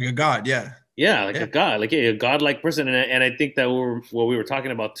 like a god. Yeah, yeah, like yeah, a god, like a godlike person. And I think that what we were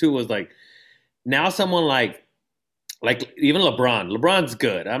talking about too was like now someone like even LeBron. LeBron's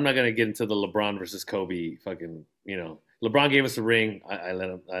good. I'm not gonna get into the LeBron versus Kobe fucking. LeBron gave us a ring. I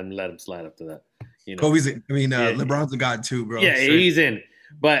let him slide up to that. You know, Kobe's. I mean, yeah, LeBron's a god too, bro. yeah, Straight. he's in.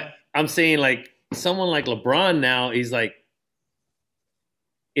 But I'm saying like someone like LeBron now, he's like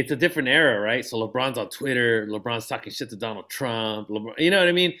it's a different era, right? So LeBron's on Twitter. LeBron's talking shit to Donald Trump. LeBron, you know what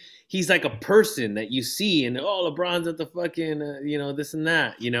I mean? He's like a person that you see, and oh, LeBron's at the fucking, this and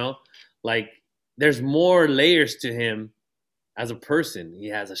that. Like there's more layers to him as a person. He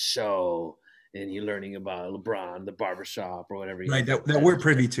has a show, and you're learning about LeBron, the barbershop, or whatever he Right. has. That we're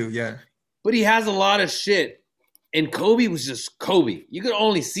privy to. Yeah. But he has a lot of shit, and Kobe was just Kobe. You could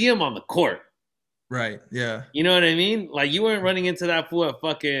only see him on the court. Right. Yeah. You know what I mean? Like you weren't running into that fool at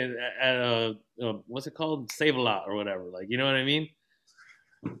fucking what's it called? Save a Lot or whatever. Like you know what I mean?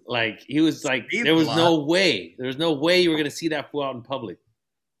 Like he was like Save there a was Lot. no way. There was no way you were gonna see that fool out in public.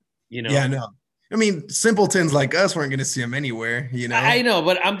 Yeah. No. I mean, simpletons like us weren't going to see him anywhere. I know,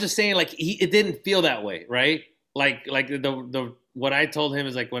 but I'm just saying like it didn't feel that way, right? Like the what I told him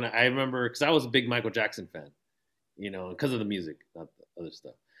is like when I remember because I was a big Michael Jackson fan, because of the music, not the other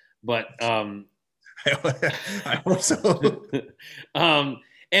stuff. But I hope so.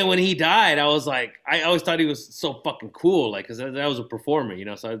 And when he died, I was like, I always thought he was so fucking cool, like, cause I was a performer,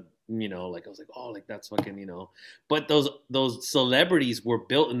 So like I was like, oh, like that's fucking, But those celebrities were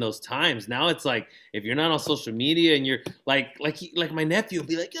built in those times. Now it's like if you're not on social media and you're like my nephew will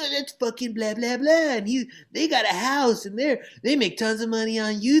be like, oh, that's fucking blah blah blah, and they got a house and they make tons of money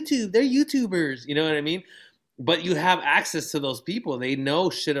on YouTube. They're YouTubers, you know what I mean? But you have access to those people. They know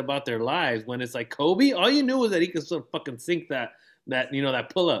shit about their lives. When it's like Kobe, all you knew was that he could sort of fucking sink that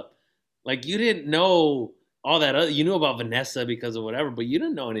pull up. Like you didn't know all that other. You knew about Vanessa because of whatever, but you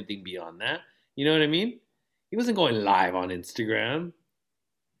didn't know anything beyond that. You know what I mean? He wasn't going live on Instagram.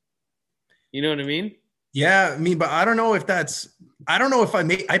 You know what I mean? Yeah, I mean, but I don't know if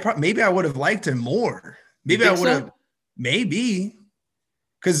maybe I would have liked him more. Maybe I would have, so? maybe,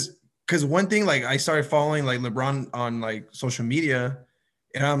 because one thing, like I started following like LeBron on like social media,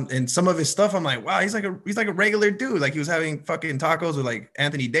 and some of his stuff, I'm like, wow, he's like a regular dude. Like he was having fucking tacos with like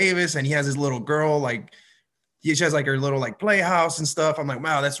Anthony Davis, and he has his little girl, like she has like her little like playhouse and stuff. I'm like,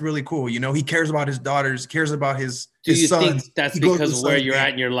 wow, that's really cool. He cares about his daughters, cares about his Do you sons. think that's He goes because to of where Sunday. you're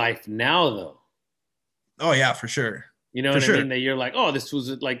at in your life now, though? Oh yeah, for sure. You know For what sure. I mean? That you're like, oh, this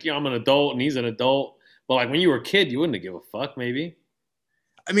was like, I'm an adult and he's an adult. But like when you were a kid, you wouldn't have give a fuck, maybe.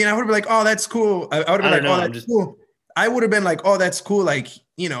 I mean, I would have been like, oh, that's cool. I would have been like, oh, that's cool. I would have been like, oh, that's cool. Like,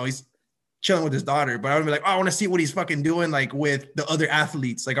 he's chilling with his daughter. But I would be like, oh, I want to see what he's fucking doing, like with the other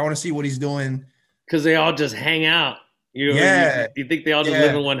athletes. Like, I want to see what he's doing. Because they all just hang out. Yeah. You think they all just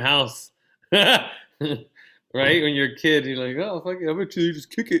live in one house. Right? When you're a kid, you're like, oh, fuck it, I bet you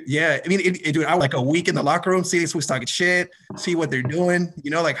just kick it. Yeah. I mean, dude, I was like a week in the locker room, see this was talking shit, see what they're doing,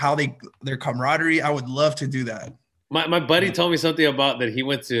 like how their camaraderie. I would love to do that. My buddy told me something about that he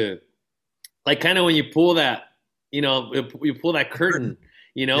went to, like kind of when you pull that, you pull that curtain,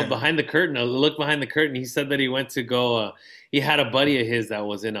 behind the curtain, look behind the curtain. He said that he went to go, he had a buddy of his that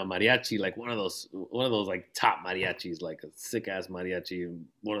was in a mariachi, like one of those like top mariachis, like a sick ass mariachi,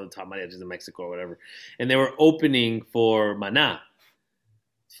 one of the top mariachis in Mexico or whatever. And they were opening for Maná.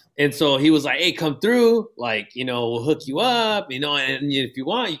 And so he was like, hey, come through, like, we'll hook you up, and if you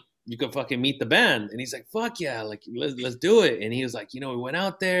want, you could fucking meet the band. And he's like, fuck yeah, like, let's do it. And he was like, we went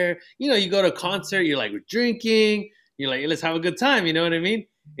out there, you go to a concert, you're like, we're drinking, you're like, let's have a good time, you know what I mean?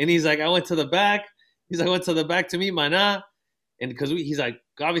 And he's like, I went to the back to meet Maná. And because he's like,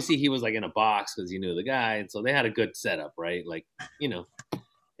 obviously he was like in a box because he knew the guy. And so they had a good setup, right? Like, and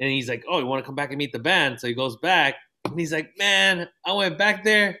he's like, oh, you want to come back and meet the band? So he goes back and he's like, man, I went back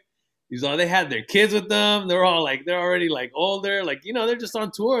there. He's all, they had their kids with them. They're all like, they're already like older. Like, they're just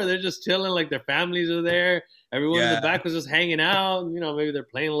on tour. They're just chilling. Like their families are there. Everyone in the back was just hanging out. Maybe they're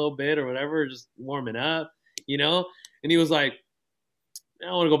playing a little bit or whatever, just warming up, And he was like,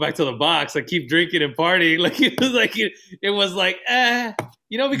 I want to go back to the box. Like keep drinking and partying. Like it was like, because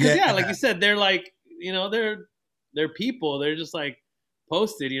like you said, they're like, they're people. They're just like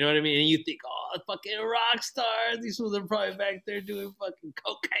posted, you know what I mean? And you think, oh, fucking rock stars. These fools are probably back there doing fucking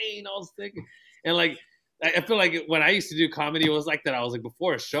cocaine, all sick. And like, I feel like when I used to do comedy, it was like that. I was like,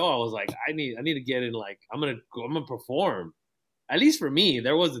 before a show, I was like, I need to get in. Like, I'm gonna perform. At least for me,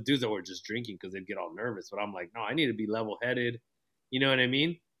 there was the dudes that were just drinking because they'd get all nervous. But I'm like, no, I need to be level headed. You know what I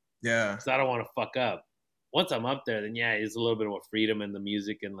mean? Yeah. Because I don't want to fuck up. Once I'm up there, then yeah, it's a little bit more freedom in the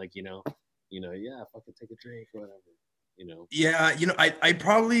music and like yeah, fucking take a drink or whatever. Yeah, I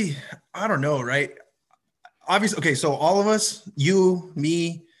probably, I don't know, right? Obviously, okay, so all of us, you,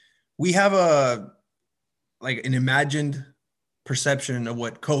 me, we have an imagined perception of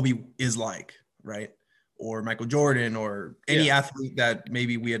what Kobe is like, right? Or Michael Jordan or any athlete that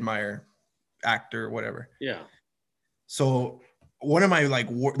maybe we admire, actor, whatever. Yeah. So one of my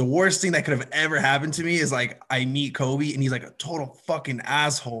the worst thing that could have ever happened to me is like I meet Kobe and he's like a total fucking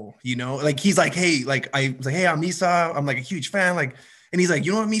asshole, like he's like, hey, like I was like, hey, I'm Misa, I'm like a huge fan, like, and he's like,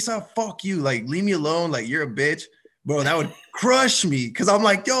 you know what, Misa, fuck you, like leave me alone, like you're a bitch, bro. That would crush me because I'm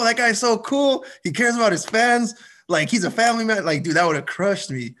like, yo, that guy's so cool, he cares about his fans, like he's a family man, like dude, that would have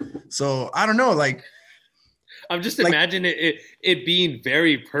crushed me. So I don't know, like I'm just imagining it being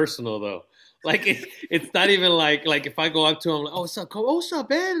very personal though. Like it's not even like if I go up to him, like, oh, what's up, Kobe? Oh, what's up,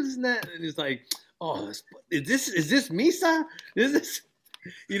 man? Isn't that? And he's like, oh, is this Misa? Is this,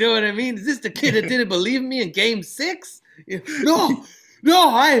 you know what I mean? Is this the kid that didn't believe me in Game 6? No,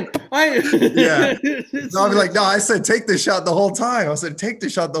 I yeah. No, I'll be like, no, I said take the shot the whole time. I said take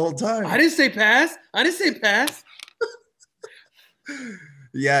the shot the whole time. I didn't say pass.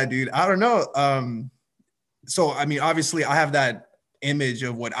 Yeah, dude. I don't know. So I mean, obviously, I have that image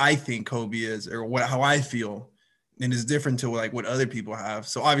of what I think Kobe is or how I feel, and it's different to like what other people have.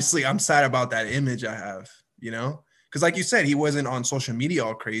 So obviously I'm sad about that image I have, because like you said, he wasn't on social media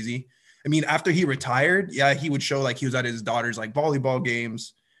all crazy. I mean, after he retired, yeah, he would show like he was at his daughter's like volleyball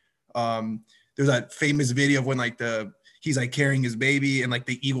games. There's that famous video of when like he's like carrying his baby and like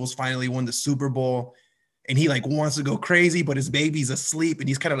the Eagles finally won the Super Bowl and he like wants to go crazy, but his baby's asleep and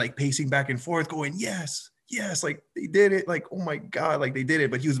he's kind of like pacing back and forth going, yes, like they did it, like, oh my God, like they did it,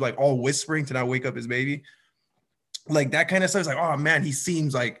 but he was like all whispering to not wake up his baby, like that kind of stuff. It's like, oh man, he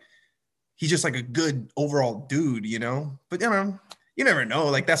seems like he's just like a good overall dude, but you never know,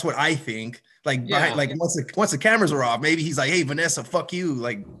 like that's what I think, like behind, like once the cameras are off, maybe he's like, hey Vanessa, fuck you,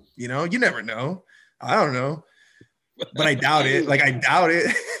 like, you never know. I don't know, but I doubt it. Like I doubt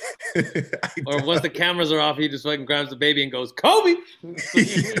it. Or once the cameras are off, he just fucking grabs the baby and goes, Kobe!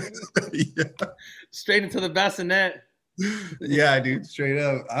 Yeah. Straight into the bassinet. Yeah, dude, straight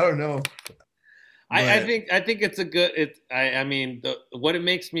up. I don't know. I think it's a good. I mean, what it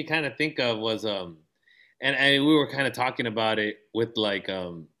makes me kind of think of was and we were kind of talking about it with like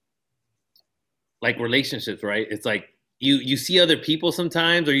relationships, right? It's like you see other people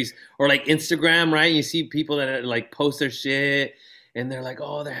sometimes, or like Instagram, right? You see people that like post their shit. And they're like,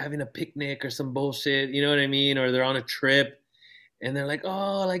 oh, they're having a picnic or some bullshit, you know what I mean? Or they're on a trip, and they're like,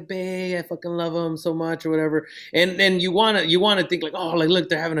 oh, like, babe, I fucking love them so much or whatever. And then you wanna think like, oh, like, look,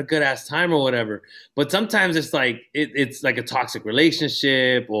 they're having a good ass time or whatever. But sometimes it's like it's like a toxic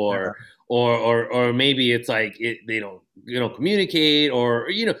relationship, or maybe it's like they don't communicate, or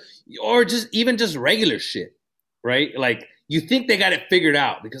or just regular shit, right? Like you think they got it figured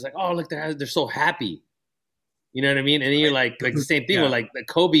out because like, oh, look, they're so happy. You know what I mean? And then you're like the same thing with like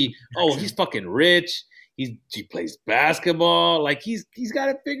Kobe. Oh, he's fucking rich. He plays basketball. Like he's got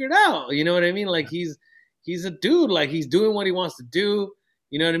it figured out. You know what I mean? Like he's a dude. Like he's doing what he wants to do.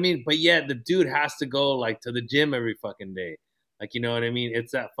 You know what I mean? But yet the dude has to go like to the gym every fucking day. Like, you know what I mean?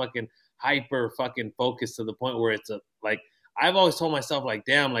 It's that fucking hyper fucking focus to the point where it's like I've always told myself like,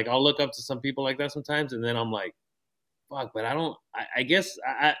 damn, like I'll look up to some people like that sometimes, and then I'm like, fuck, but I guess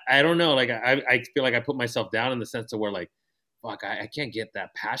I don't know. Like I feel like I put myself down in the sense of where like, fuck, I can't get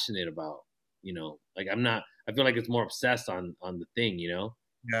that passionate about, like I feel like it's more obsessed on the thing,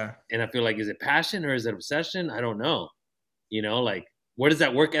 Yeah. And I feel like, is it passion or is it obsession? I don't know. Like where does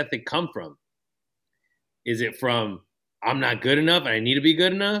that work ethic come from? Is it from, I'm not good enough and I need to be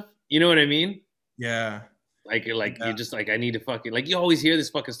good enough? You know what I mean? Yeah. Like you're just like, I need to fucking, like you always hear these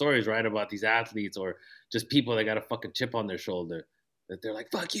fucking stories, right? About these athletes or just people that got a fucking chip on their shoulder that they're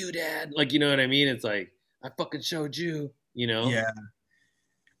like, fuck you, dad. Like, you know what I mean? It's like, I fucking showed you, Yeah.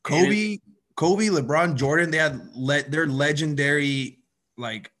 Kobe, LeBron, Jordan, they had they're legendary,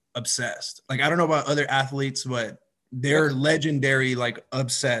 like obsessed. Like, I don't know about other athletes, but they're legendary, like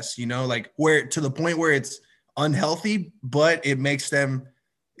obsessed, like where to the point where it's unhealthy, but it makes them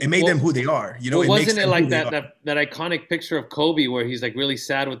It made them Well, who they are. You know, well, it makes wasn't it them who like they that are. that iconic picture of Kobe where he's like really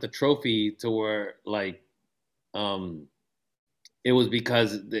sad with the trophy to where like um it was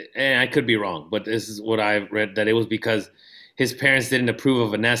because and I could be wrong, but this is what I read that it was because his parents didn't approve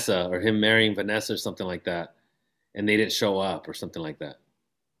of Vanessa or him marrying Vanessa or something like that, and they didn't show up or something like that.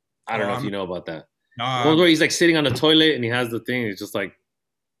 I Oh, don't know if I'm you know about that. The one nah. where he's like sitting on the toilet and he has the thing. It's just like,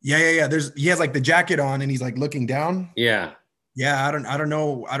 Yeah. He has like the jacket on and he's like looking down. yeah, Yeah, I don't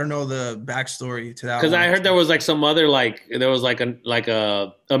know the backstory to that because I one. heard there was like some other like there was like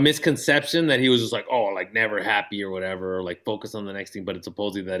a misconception that he was just like oh like never happy or whatever or like focus on the next thing, but it's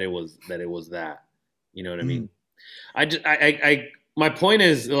supposedly that it was that. You know what I Mm, mean? I just I my point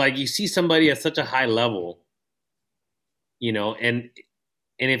is like you see somebody at such a high level, you know, and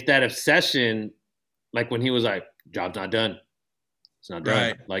if that obsession, like when he was like, job's not done, it's not done.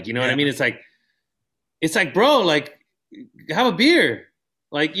 right. Like you know what I Yeah. mean? It's like bro, like have a beer,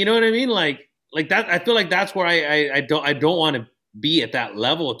 like you know what I mean? Like that. I feel like that's where I don't want to be at that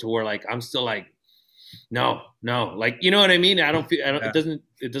level to where like I'm still like no, like you know what I mean? I don't feel I don't, Yeah.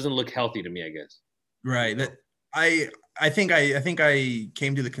 it doesn't look healthy to me. I guess. Right. You know? That I think I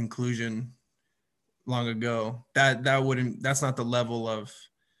came to the conclusion long ago that that's not the level of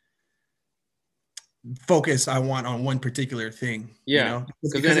focus I want on one particular thing, you Yeah, know?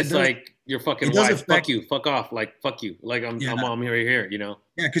 because then Because it's like your it fucking does wife, fuck affect you, fuck off, like fuck you, like yeah. I'm here, you know.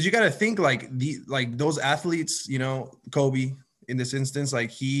 Yeah, because you got to think like those athletes, you know, Kobe in this instance,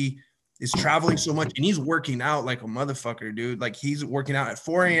 like he is traveling so much and he's working out like a motherfucker, dude. Like he's working out at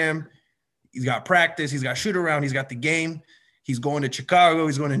 4 a.m. He's got practice, he's got shoot around, he's got the game. He's going to Chicago,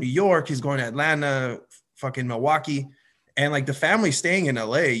 he's going to New York, he's going to Atlanta, fucking Milwaukee, and like the family's staying in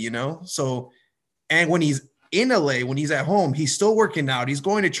LA, you know. So, and when he's in LA, when he's at home, he's still working out. He's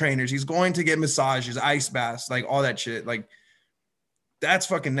going to trainers, he's going to get massages, ice baths, like all that shit. Like that's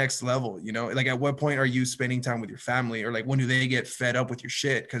fucking next level, you know? Like at what point are you spending time with your family or like when do they get fed up with your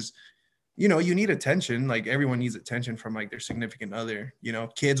shit? Cause you know, you need attention. Like everyone needs attention from like their significant other, you know,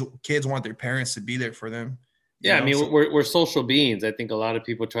 kids want their parents to be there for them, you Yeah, I know? So mean we're social beings. I think a lot of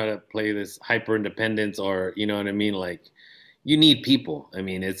people try to play this hyper independence, or you know what I mean. Like you need people. I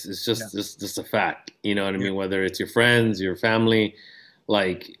mean it's yeah, just a fact. You know what I yeah, mean. Whether it's your friends, your family,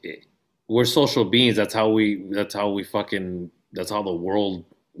 like we're social beings. That's how we fucking. That's how the world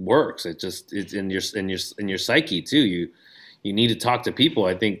works. It's in your psyche too. You need to talk to people.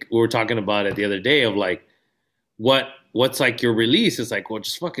 I think we were talking about it the other day of like what's like your release. It's like well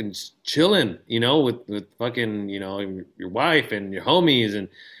just fucking chilling, you know, with fucking you know your wife and your homies and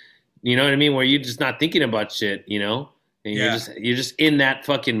you know what I mean, where you're just not thinking about shit, you know, and yeah, you're just in that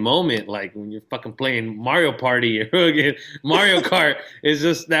fucking moment, like when you're fucking playing Mario Party or Mario Kart. Is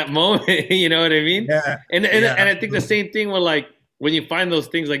just that moment, you know what I mean? yeah, yeah, And I think the absolutely. same thing with like when you find those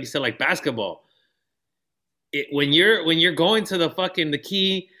things, like you said, like basketball when you're going to the fucking the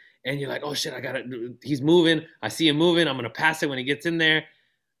key and you're like, oh shit, I gotta. He's moving. I see him moving. I'm gonna pass it when he gets in there.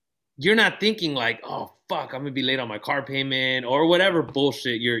 You're not thinking like, oh fuck, I'm gonna be late on my car payment or whatever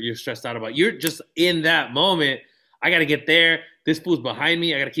bullshit you're stressed out about. You're just in that moment. I gotta get there. This fool's behind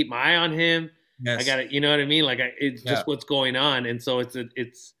me. I gotta keep my eye on him. I Yes. gotta, you know what I mean? Like, it's Yeah. just what's going on, and so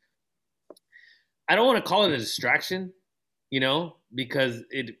it's. I don't want to call it a distraction, you know, because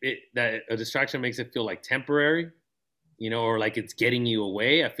it that a distraction makes it feel like temporary, you know, or like it's getting you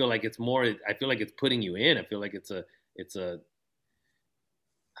away. I feel like it's more. I feel like it's putting you in. I feel like it's a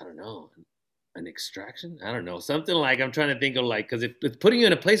I don't know an extraction. I don't know something like I'm trying to think of like because it's putting you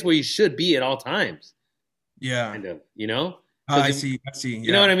in a place where you should be at all times, Yeah. kind of, you know, because if I see.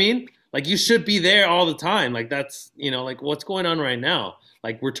 you know what Yeah. I mean, like you should be there all the time. Like that's you know like what's going on right now.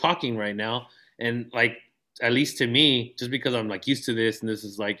 Like we're talking right now, and like at least to me, just because I'm like used to this, and this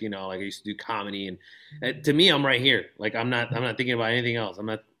is like you know like I used to do comedy, and to me I'm right here. Like I'm not thinking about anything else.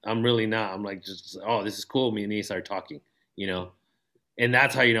 I'm really not. I'm like just oh this is cool. Me and me start talking, you know, and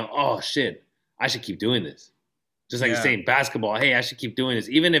that's how you know oh shit I should keep doing this. Just like you're Yeah. saying basketball, hey I should keep doing this,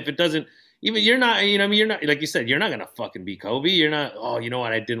 even if it doesn't. Even you're not, you know, I mean, you're not like you said, you're not gonna fucking be Kobe. You're not. Oh, you know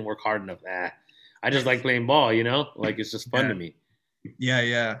what? I didn't work hard enough. I just like playing ball. You know, like it's just fun Yeah. to me. Yeah.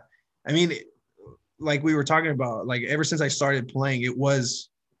 Yeah. I mean, like we were talking about, like ever since I started playing, it was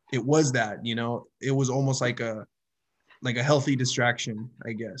that, you know, it was almost like a healthy distraction,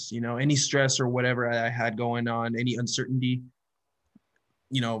 I guess, you know, any stress or whatever I had going on, any uncertainty,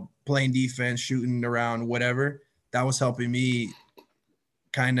 you know, playing defense, shooting around, whatever, that was helping me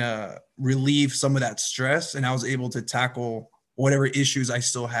kind of relieve some of that stress. And I was able to tackle whatever issues I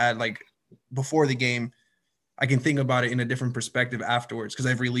still had. Like before the game, I can think about it in a different perspective afterwards because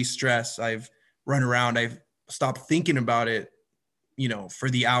I've released stress. I've run around. I've stopped thinking about it, for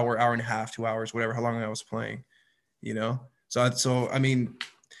the hour and a half, 2 hours, whatever, how long I was playing, So I mean,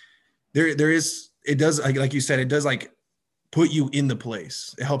 there is, it does, like you said, it does like put you in the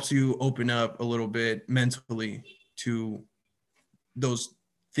place. It helps you open up a little bit mentally to those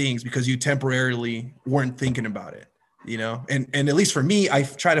things because you temporarily weren't thinking about it, and at least for me, I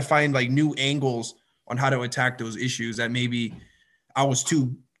try to find like new angles on how to attack those issues that maybe I was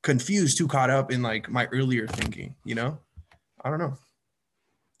too confused, too caught up in like my earlier thinking, I don't know.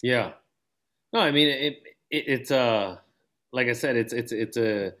 Yeah. No, I mean it's like I said,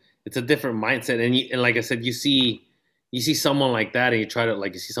 it's a different mindset, and like I said, you see someone like that, and you try to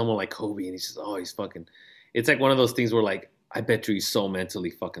like you see someone like Kobe, and he's just he's fucking. It's like one of those things where like I bet you he's so mentally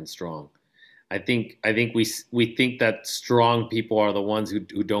fucking strong. I think we think that strong people are the ones who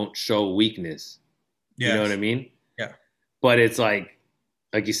don't show weakness. You know what I Yes. mean? Yeah. But it's like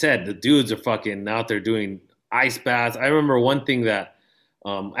you said, the dudes are fucking out there doing ice baths. I remember one thing that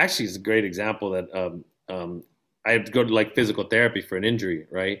actually is a great example that I had to go to like physical therapy for an injury,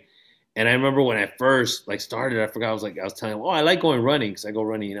 right? And I remember when I first like started, I forgot I was telling them, I like going running because I go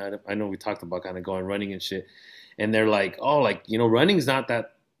running. I know we talked about kind of going running and shit, and they're like, like running's not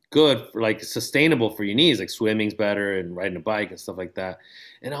that good for like sustainable for your knees. Like swimming's better and riding a bike and stuff like that.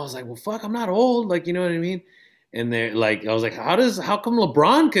 And I was like, well, fuck, I'm not old, like you know what I mean? And they're like, I was like, how come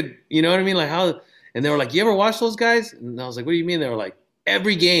LeBron could, you know what I mean? Like how? And they were like, you ever watch those guys? And I was like, what do you mean? They were like,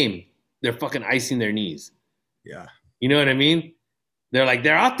 every game they're fucking icing their knees. Yeah. You know what I mean? They're like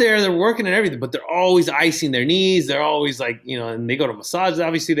they're out there, they're working and everything, but they're always icing their knees. They're always like, and they go to massages.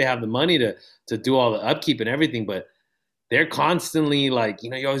 Obviously, they have the money to do all the upkeep and everything, but they're constantly like,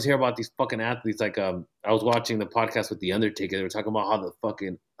 you always hear about these fucking athletes. Like, I was watching the podcast with the Undertaker. They were talking about how the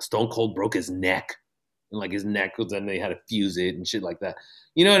fucking Stone Cold broke his neck, and like his neck was, then they had to fuse it and shit like that.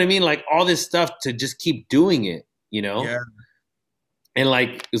 You know what I mean? Like all this stuff to just keep doing it. Yeah. And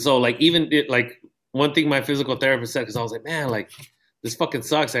like so, like even like one thing my physical therapist said, because I was like, man, like this fucking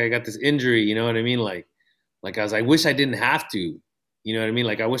sucks. Like, I got this injury. You know what I mean? Like I was, I wish I didn't have to. You know what I mean?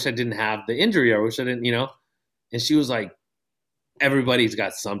 Like I wish I didn't have the injury. I wish I didn't. And she was like, everybody's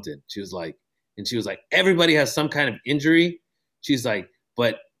got something. She was like, everybody has some kind of injury. She's like,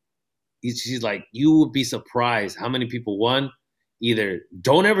 but she's like, you would be surprised how many people, one, either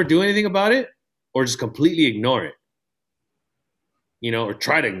don't ever do anything about it or just completely ignore it, or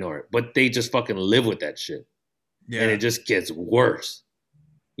try to ignore it, but they just fucking live with that shit. Yeah. And it just gets worse.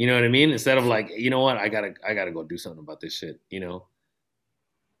 You know what I mean? Instead of like, you know what, I gotta go do something about this shit,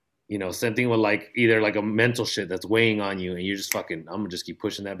 same thing with like either like a mental shit that's weighing on you and you're just fucking, I'm gonna just keep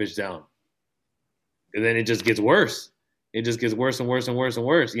pushing that bitch down. And then it just gets worse. It just gets worse and worse and worse and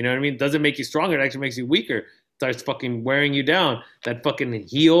worse. You know what I mean? It doesn't make you stronger. It actually makes you weaker. It starts fucking wearing you down. That fucking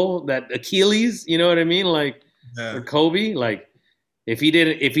heel, that Achilles, you know what I mean? Like for Kobe, like if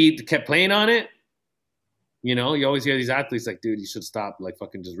he kept playing on it, you always hear these athletes like, dude, you should stop, like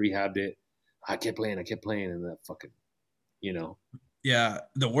fucking just rehabbed it. I kept playing, and that fucking, Yeah,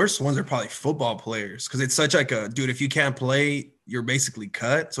 the worst ones are probably football players because it's such like a dude. If you can't play, you're basically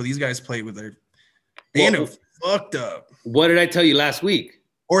cut. So these guys play with they end up fucked up. What did I tell you last week?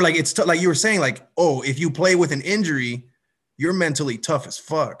 Or like it's like you were saying, like, if you play with an injury, you're mentally tough as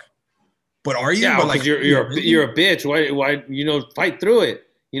fuck. But are you? Yeah, but like you're a bitch. Why fight through it?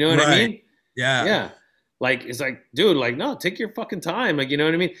 You know what I mean? Yeah. Yeah. Like it's like, dude, like no, take your fucking time. Like you know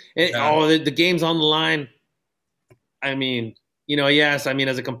what I mean? And, the game's on the line. I mean, yes, I mean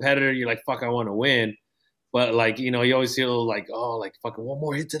as a competitor, you're like, fuck, I want to win. But like, you always feel like, like fucking one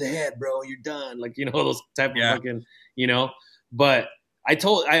more hit to the head, bro, you're done. Like, those type of fucking, But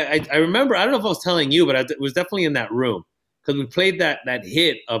I remember, I don't know if I was telling you, but it was definitely in that room because we played that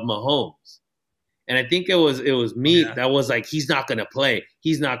hit of Mahomes, and I think it was me that was like, he's not gonna play.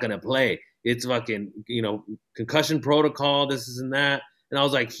 He's not gonna play. It's fucking, concussion protocol, this is and that. And I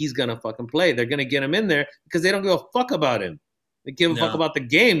was like, he's gonna fucking play. They're gonna get him in there because they don't give a fuck about him. They give a fuck about the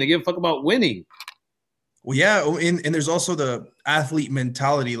game. They give a fuck about winning. Well, yeah, and there's also the athlete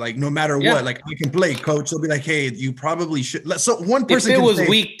mentality. Like, no matter what, like I can play, coach. They'll be like, "Hey, you probably should." So one person, if it was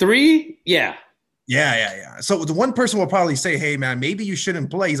week 3, yeah. So the one person will probably say, "Hey, man, maybe you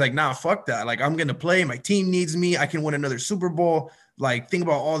shouldn't play." He's like, "Nah, fuck that. Like, I'm gonna play. My team needs me. I can win another Super Bowl. Like, think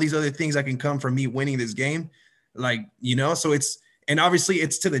about all these other things that can come from me winning this game. Like, so it's." And obviously,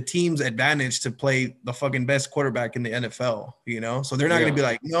 it's to the team's advantage to play the fucking best quarterback in the NFL, So they're not going to be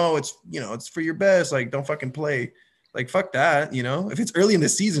like, no, it's, it's for your best. Like, don't fucking play. Like, fuck that, If it's early in the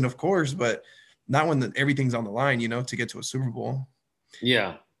season, of course, but not when everything's on the line, to get to a Super Bowl.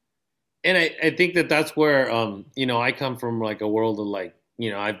 Yeah. And I think that's where, I come from like a world of like,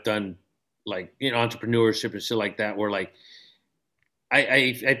 I've done like, entrepreneurship and shit like that where like,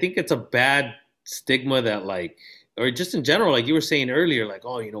 I think it's a bad stigma that like, or just in general, like you were saying earlier, like,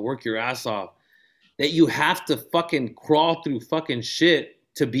 oh, work your ass off, that you have to fucking crawl through fucking shit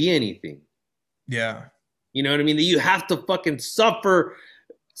to be anything. Yeah. You know what I mean? That you have to fucking suffer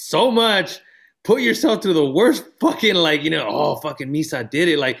so much, put yourself through the worst fucking like, oh fucking Misa did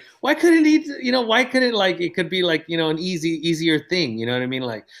it. Like, why couldn't he, why couldn't like it could be like, an easier thing, you know what I mean?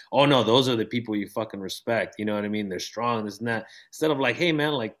 Like, oh no, those are the people you fucking respect, you know what I mean? They're strong, this and that. Instead of like, hey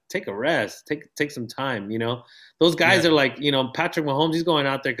man, like take a rest, take some time, Those guys Yeah. are like, Patrick Mahomes, he's going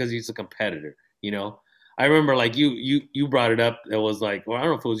out there because he's a competitor, I remember like you brought it up. It was like, well, I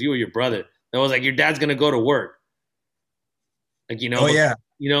don't know if it was you or your brother. That was like your dad's gonna go to work. Like, Oh but yeah.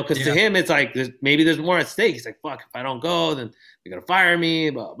 because to Yeah. him it's like maybe there's more at stake. He's like, fuck, if I don't go, then they're gonna fire me,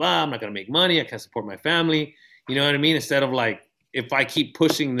 blah blah. I'm not gonna make money. I can't support my family. You know what I mean? Instead of like, if I keep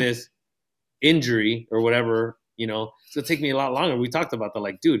pushing this injury or whatever, it's gonna take me a lot longer. We talked about that.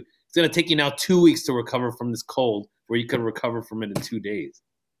 Like, dude, it's gonna take you now 2 weeks to recover from this cold, where you could recover from it in 2 days.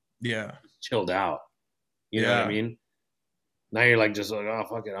 Yeah. Chilled out. You know what I Yeah. mean? Now you're like, just like, oh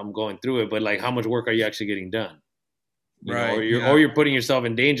fuck it, I'm going through it. But like, how much work are you actually getting done? Or Right. you're Yeah. or you're putting yourself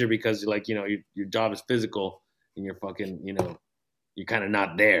in danger because like, your job is physical and you're fucking, you're kind of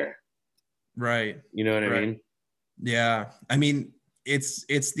not there. Right. You know what I Right. mean? Yeah. I mean,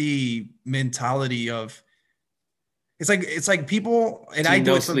 it's the mentality of it's like people, and I Team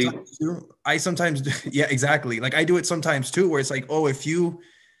do no it sleep. sometimes too. I sometimes do, yeah, exactly. Like I do it sometimes too, where it's like, oh, if you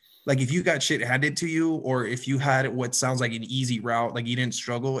got shit handed to you, or if you had what sounds like an easy route, like you didn't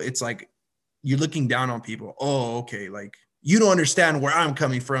struggle, it's like you're looking down on people. Oh, okay, like you don't understand where I'm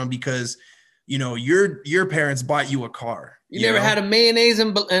coming from because your parents bought you a car, You never had a mayonnaise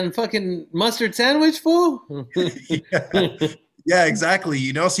and fucking mustard sandwich, fool? yeah. Yeah, exactly.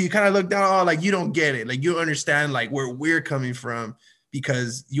 So you kind of look down, oh, like you don't get it. Like you don't understand like where we're coming from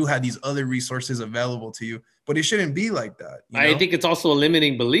because you had these other resources available to you. But it shouldn't be like that, I think it's also a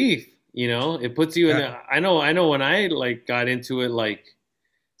limiting belief. It puts you in. Yeah. I know when I like got into it, like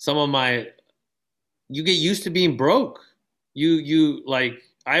some of my, you get used to being broke. You like,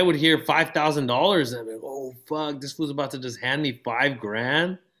 I would hear $5,000 and I'm like, oh fuck, this fool's about to just hand me 5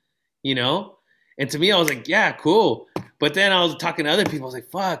 grand, you know? And to me, I was like, yeah, cool. But then I was talking to other people. I was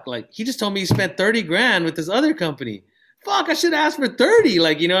like, fuck, like he just told me he spent 30 grand with this other company. Fuck, I should ask for 30.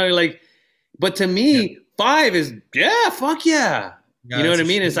 Like, like, but to Yeah. me, five is, yeah, fuck yeah. You Yeah, know what it's I a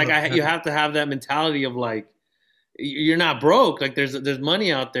mean? It's like shitload. you have to have that mentality of like, you're not broke. Like there's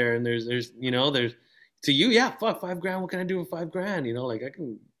money out there, and there's to you, yeah, fuck, 5 grand. What can I do with 5 grand? Like I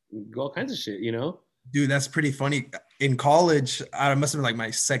can go all kinds of shit. Dude, that's pretty funny. In college, I must have been like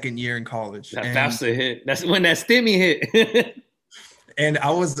my second year in college. That And FAFSA hit. That's when that stimmy hit.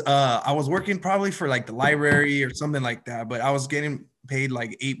 I was working probably for like the library or something like that, but I was getting paid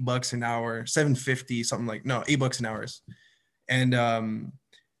like $8 an hour, 750, something like no, $8 an hour. And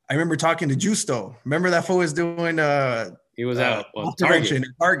I remember talking to Justo. Remember that fool was doing He was out on loss prevention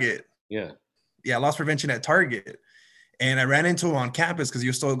Target. at Target. Yeah. Yeah, loss prevention at Target. And I ran into him on campus because he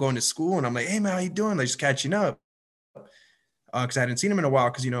was still going to school. And I'm like, hey man, how you doing? Like just catching up. Because I hadn't seen him in a while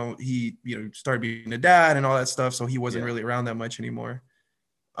because he started being a dad and all that stuff. So he wasn't Yeah. really around that much anymore.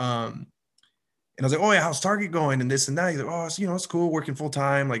 And I was like, oh yeah, how's Target going? And this and that. He's like, oh, it's cool, working full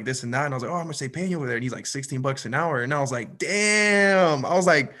time, like this and that. And I was like, oh, how much they paying you over there? And he's like $16 an hour. And I was like, damn. I was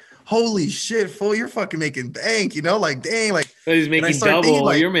like, holy shit, fool, you're fucking making bank, like dang, like. So he's making double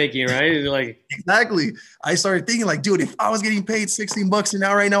what you're making, right? Like exactly. I started thinking like, dude, if I was getting paid $16 an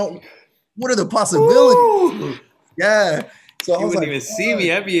hour right now, what are the possibilities? Woo! Yeah. So you wouldn't even see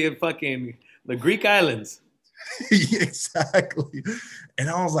me. I'd be in fucking the Greek islands. Exactly. And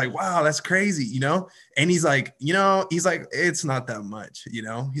I was like, wow, that's crazy, And he's like, it's not that much,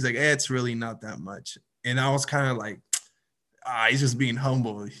 He's like, it's really not that much. And I was kind of like, he's just being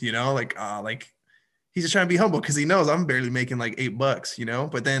humble, like he's just trying to be humble because he knows I'm barely making like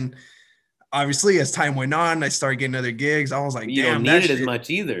 $8, But then obviously as time went on, I started getting other gigs. I was like, you damn, don't need it as much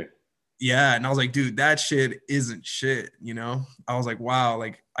either. Yeah. And I was like, dude, that shit isn't shit, I was like, wow,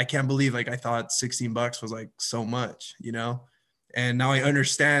 like I can't believe like I thought $16 was like so much, And now I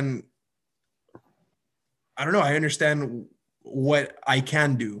understand. I don't know. I understand what I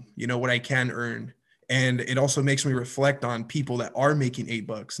can do, what I can earn. And it also makes me reflect on people that are making $8,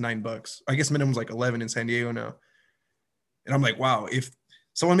 $9. I guess minimum's like 11 in San Diego now. And I'm like, wow, if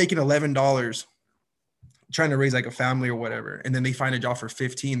someone making $11 trying to raise like a family or whatever, and then they find a job for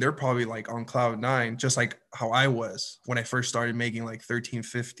 15, they're probably like on cloud 9, just like how I was when I first started making like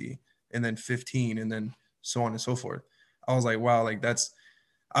 13.50 and then 15 and then so on and so forth. I was like, wow, like that's,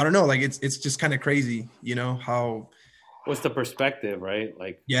 I don't know, like it's just kind of crazy, how what's the perspective, right?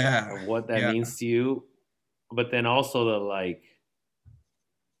 Like Yeah. of what that Yeah. means to you, but then also the like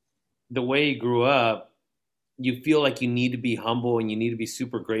the way you grew up, you feel like you need to be humble and you need to be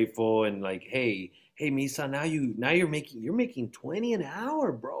super grateful and like, hey, Misa, you're making 20 an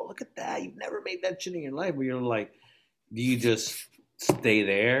hour, bro. Look at that. You've never made that shit in your life. Where you're like, do you just stay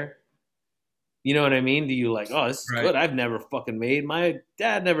there? You know what I mean? Do you like, oh, this is Right. good. I've never fucking made. My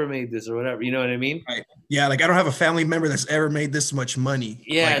dad never made this or whatever. You know what I mean? Right. Yeah. Like I don't have a family member that's ever made this much money.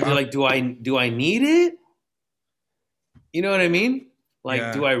 Yeah. Like And you're I'm. like, do I need it? You know what I mean?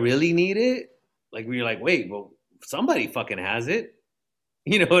 Like, do Yeah. I really need it? Like, where you're like, wait, well, somebody fucking has it.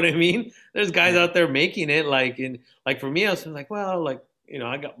 You know what I mean? There's guys Yeah. out there making it. Like, and like for me, I was like, well, like,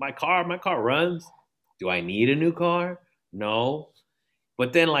 I got my car. My car runs. Do I need a new car? No.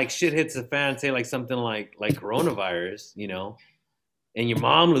 But then like shit hits the fan. Say like something like coronavirus. And your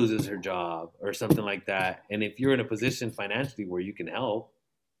mom loses her job or something like that. And if you're in a position financially where you can help,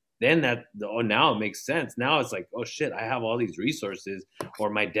 then now it makes sense. Now it's like, oh shit, I have all these resources,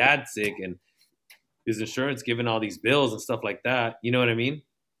 or my dad's sick and his insurance giving all these bills and stuff like that. You know what I mean?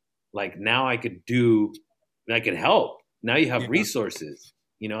 Like now I could help. Now you have Yeah. resources,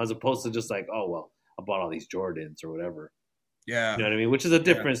 as opposed to just like, oh well, I bought all these Jordans or whatever. You Yeah. know what I mean? Which is a Yeah.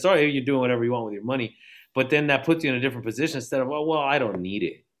 different story. You're doing whatever you want with your money, but then that puts you in a different position instead of, oh well, I don't need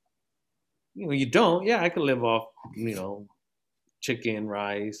it. You don't. Yeah, I could live off, chicken,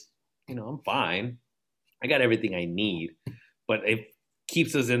 rice. I'm fine. I got everything I need, but it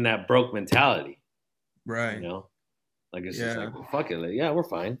keeps us in that broke mentality. You Right. know, like it's just Yeah. like, well, fuck it. Like, yeah, we're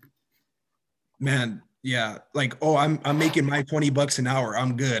fine. Man, yeah. Like, oh, I'm making my 20 bucks an hour.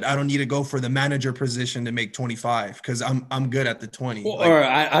 I'm good. I don't need to go for the manager position to make 25 because I'm good at the 20. Like, Or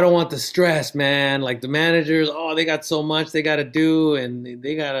I don't want the stress, man. Like the managers, oh, they got so much they got to do, and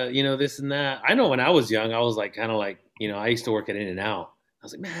they got to, this and that. I know when I was young, I was like, kind of like, I used to work at In-N-Out. I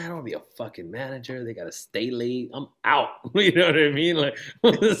was like, man, I don't want to be a fucking manager. They got to stay late. I'm out. You know what I mean? Like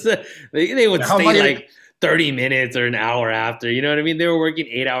they would how stay long? like 30 minutes or an hour after. You know what I mean? They were working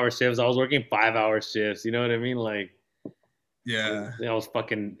 8-hour shifts. I was working 5-hour shifts. You know what I mean? Like Yeah. I was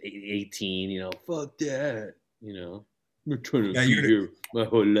fucking 18. Fuck that. I'm trying to Yeah, be here my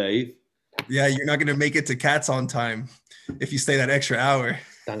whole life. yeah, you're not gonna make it to Cats on time if you stay that extra hour.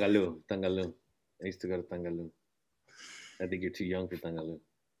 Tangaloo. I used to go to Tangaloo. I think you're too young for Tangaloo.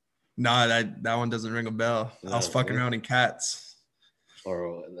 Nah, that one doesn't ring a bell. I was No, fucking right? around in Cats.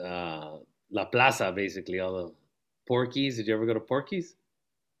 Or La Plaza, basically, all the Porky's. Did you ever go to Porky's?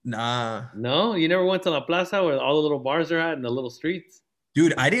 Nah. No? You never went to La Plaza where all the little bars are at and the little streets?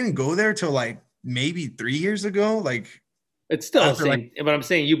 Dude, I didn't go there till like maybe 3 years ago. Like It's still the after like same, but I'm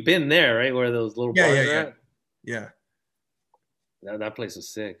saying you've been there, right? Where those little yeah, bars yeah, are yeah, at? yeah. That place was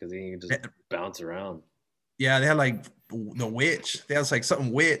sick because you can just Eh, bounce around. Yeah, they had like the witch. They had like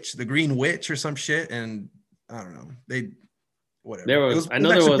something witch, the green witch or some shit. And I don't know. They There whatever. was, I It was know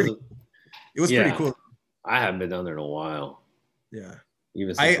there actually was, pretty it was pretty yeah, cool. I haven't been down there in a while, Yeah.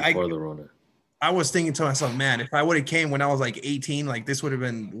 even since I before the Rona. I was thinking to myself, man, if I would have came when I was like 18, like this would have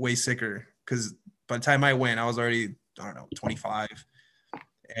been way sicker. Cause by the time I went, I was already, I don't know, 25.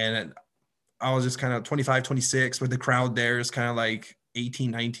 And I was just kind of 25, 26, but the crowd there is kind of like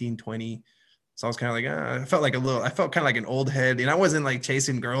 18, 19, 20. So I was kind of like, I felt kind of like an old head. And I wasn't like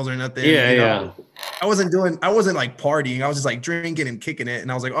chasing girls or nothing, Yeah, yeah. I wasn't like partying. I was just like drinking and kicking it.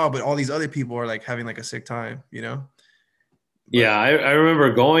 And I was like, oh, but all these other people are like having like a sick time. Yeah, But I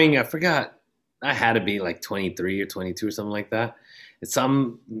remember going. I forgot. I had to be like 23 or 22 or something like that. It's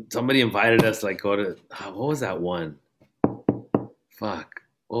somebody invited us like go to what was that one? Fuck.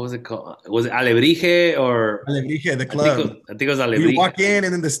 What was it called? Was it Alebrije or Alebrije, the I think club, it was you Alebrije. walk in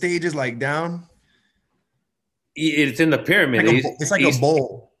and then the stage is like down. It's in the pyramid. It's like a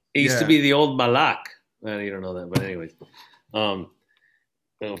bowl. It used to Yeah. be the old Malak. You don't know that, but anyways,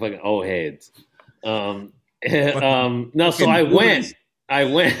 fucking old heads. No, so I went. I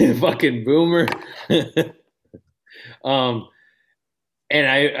went fucking boomer. um, and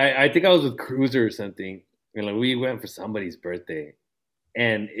I think I was with Cruiser or something. And like we went for somebody's birthday,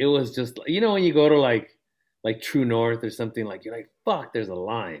 and it was just when you go to like True North or something, like you're like fuck, there's a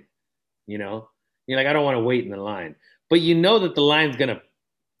line, you know. You're like I don't want to wait in the line, but you know that the line's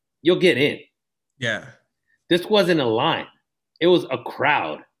you'll get in. Yeah. This wasn't a line; it was a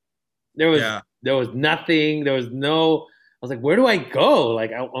crowd. There was Yeah. there was nothing. There was no. I was like, where do I go?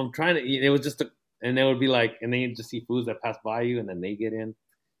 Like I'm trying to. It was just and they would be like, and then you just see foods that pass by you, and then they get in.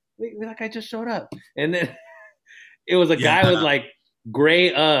 Wait, that guy just showed up, and then it was a Yeah. guy with like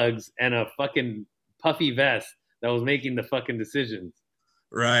gray Uggs and a fucking puffy vest that was making the fucking decisions.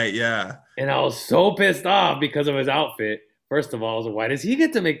 Right. Yeah. And I was so pissed off because of his outfit. First of all, I was like, why does he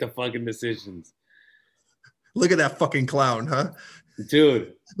get to make the fucking decisions? Look at that fucking clown, huh?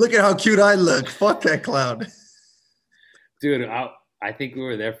 Dude, Look at how cute I look. Fuck that clown. dude, I think we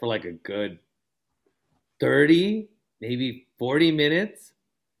were there for like a good 30, maybe 40 minutes.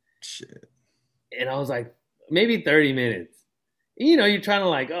 Shit. And I was like, maybe 30 minutes. You know, you're trying to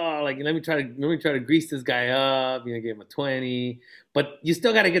like, oh, like let me try to grease this guy up, give him a 20. But you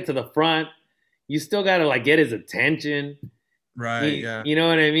still gotta get to the front. You still gotta like get his attention. Right. You, Yeah. you know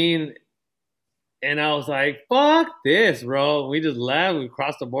what I mean? And I was like, fuck this, bro. We just left. We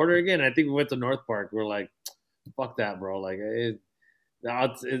crossed the border again. I think we went to North Park. We're like, fuck that, bro. Like,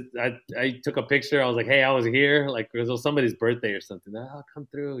 I took a picture. I was like, hey, I was here. Like, it was somebody's birthday or something. I'll come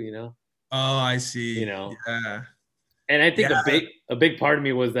through, Oh, I you see. know. Yeah. And I think Yeah. a big part of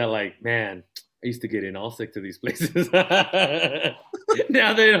me was that, like, man, I used to get in all sick to these places.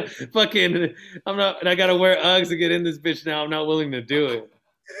 Now they don't fucking. I'm not. And I gotta wear Uggs to get in this bitch. Now I'm not willing to do it.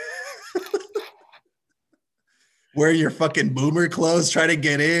 Wear your fucking boomer clothes, try to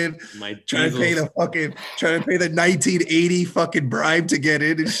get in, My trying to pay diesels. the 1980 fucking bribe to get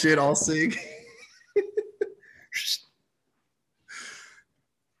in and shit all sick.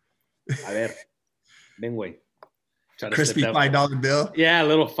 A ver, ven, güey. Try to sit Crispy that. $5 bill. Yeah, a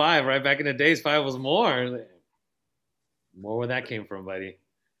little five, right? Back in the days, five was more. More where that came from, buddy.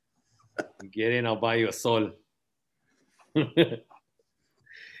 You get in, I'll buy you a sol.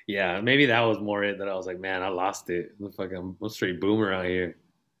 Yeah, maybe that was more it that I was like, man, I lost it. I'm a straight boomer out here.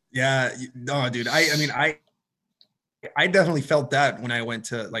 Yeah, no, dude. I mean, I definitely felt that when I went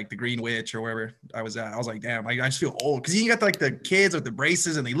to like the Green Witch or wherever I was at. I was like, damn, I just feel old because you got like the kids with the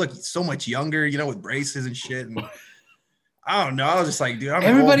braces and they look so much younger, with braces and shit. And I don't know. I was just like, dude, I'm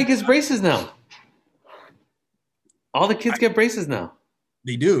Everybody old. gets braces now. All the kids get braces now.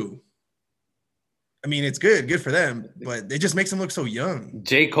 They do. I mean, it's good for them, but it just makes them look so young.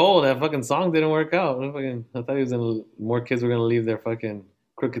 J. Cole, that fucking song didn't work out. I thought more kids were gonna leave their fucking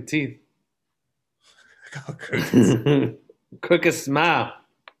crooked teeth. Crooked smile.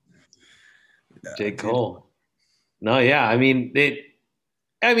 J. Cole. No, yeah. I mean,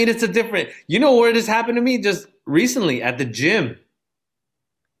 it's a different. You know where this happened to me? Just recently at the gym.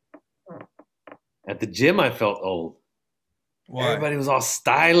 At the gym, I felt old. Why? Everybody was all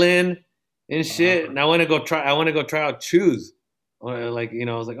styling and shit. And I want to go try out shoes. Like,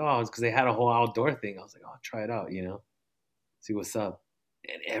 I was like, oh, it's because they had a whole outdoor thing. I was like, oh, I'll try it out, see what's up.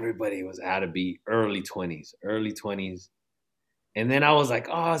 And everybody was out of beat, early 20s. And then I was like,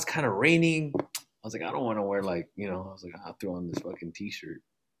 oh, it's kind of raining. I was like, I don't want to wear I was like, I'll throw on this fucking t-shirt,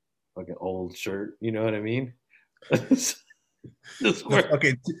 fucking old shirt. You know what I mean? The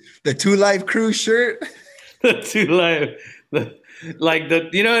Two Live Crew shirt. The Two Live,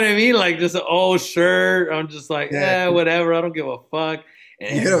 you know what I mean? Like just an old shirt. I'm just like, whatever. I don't give a fuck.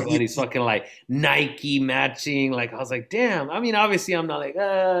 And everybody's fucking like Nike matching. Like I was like, damn. I mean, obviously I'm not like,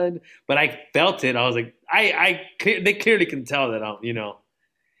 but I felt it. I was like, they clearly can tell that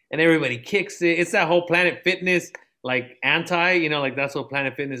and everybody kicks it. It's that whole Planet Fitness, like like that's what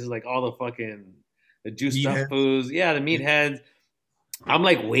Planet Fitness is like. All the fucking the juiced up foods, yeah, the meatheads. I'm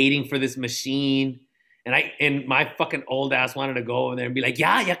like waiting for this machine. And my fucking old ass wanted to go over there and be like,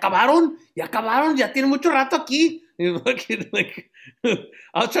 ya acabaron, ya tiene mucho rato aquí. Fucking like,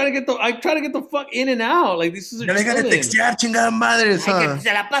 I try to get the fuck in and out. Like this is. Ya déjate textear, chingada madre. Que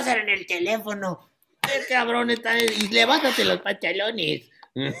se la pasan en el teléfono. El cabrón está y levántate los pantalones.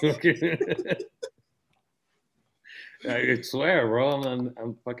 I swear, bro,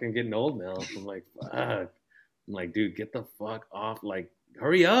 I'm fucking getting old now. I'm like, fuck. I'm like, dude, get the fuck off. Like,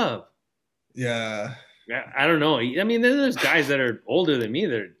 hurry up. Yeah. I don't know. I mean, there's guys that are older than me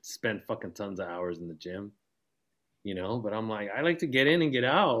that spend fucking tons of hours in the gym, but I'm like, I like to get in and get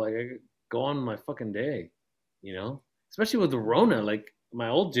out. Like, I go on my fucking day, especially with the Rona. Like, my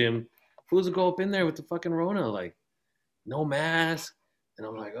old gym, fools would go up in there with the fucking Rona, like, no mask. And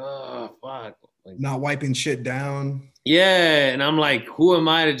I'm like, oh, fuck. Like, not wiping shit down. Yeah. And I'm like, who am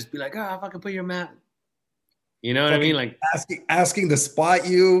I to just be like, oh, fucking put your mask. You know what I mean? Like asking to spot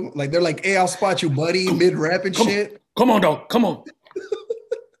you. Like they're like, hey, I'll spot you, buddy, mid rap and shit. Come on, dog. Come on.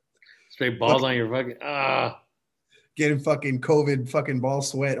 Straight balls on your fucking getting fucking COVID fucking ball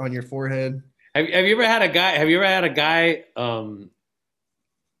sweat on your forehead. Have you ever had a guy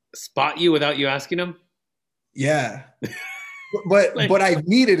spot you without you asking him? Yeah. but I've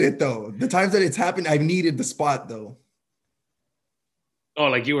needed it though. The times that it's happened, I've needed the spot though. Oh,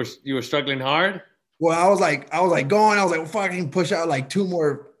 like you were struggling hard? Well, I was like going, I was like, well, fucking push out like two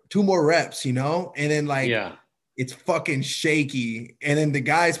more reps, and then like, yeah, it's fucking shaky. And then the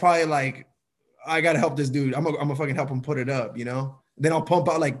guy's probably like, I gotta help this dude. I'm gonna fucking help him put it up, you know? Then I'll pump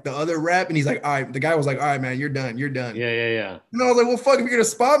out like the other rep, and he's like, all right, the guy was like, all right, man, you're done. You're done. Yeah. And I was like, well, fuck, if you're gonna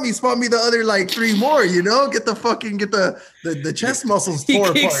spot me the other like 3 more, you know? Get the chest muscles He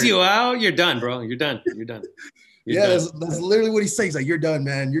tore kicks apart. you out, you're done, bro. You're done. You're done. Yeah, that's literally what he says. He's like, you're done,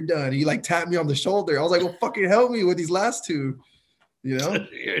 man. You're done. He like tapped me on the shoulder. I was like, well, fucking help me with these last 2, you know?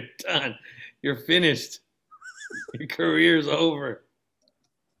 You're done. You're finished. Your career's over.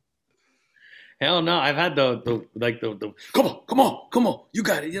 Hell no. I've had the come on. You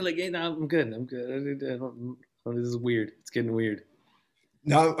got it. You're like, hey, no, I'm good. This is weird. It's getting weird.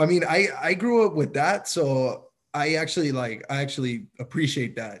 No, I mean, I grew up with that, so I actually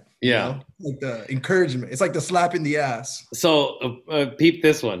appreciate that. Yeah. You know? Like the encouragement. It's like the slap in the ass. So peep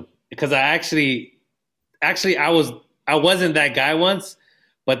this one, because I wasn't that guy once,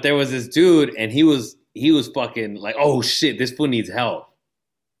 but there was this dude, and he was fucking like, oh shit, this fool needs help.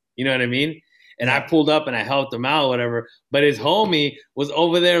 You know what I mean? And I pulled up and I helped him out, whatever. But his homie was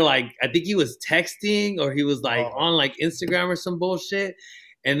over there, like, I think he was texting or he was like on like Instagram or some bullshit.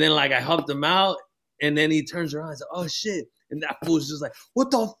 And then like I helped him out, and then he turns around and says, oh shit. And that fool's just like,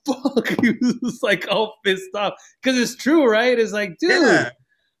 what the fuck? He was like all pissed off. Because it's true, right? It's like, dude,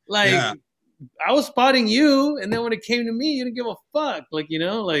 I was spotting you, and then when it came to me, you didn't give a fuck. Like, you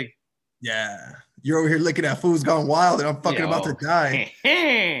know, like. Yeah. You're over here looking at Fool's Gone Wild, and I'm fucking about to die.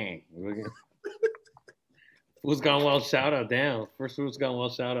 Fool's Gone Wild shout out down. First Fool's Gone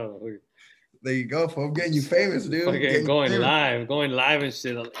Wild shout out. There you go, fool. I'm getting you famous, dude. Going live and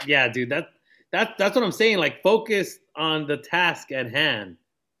shit. Yeah, dude. That's what I'm saying. Like, focus on the task at hand.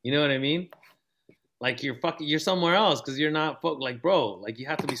 You know what I mean? Like, you're somewhere else because you're not like, bro. Like, you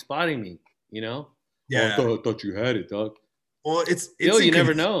have to be spotting me. You know? Yeah. Oh, I thought you had it, dog. Well, it's you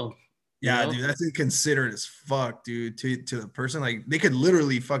never know. Yeah, you know? dude, that's inconsiderate as fuck, dude. To the person, like, they could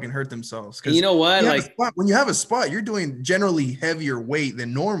literally fucking hurt themselves. You know what? When you have a spot, you're doing generally heavier weight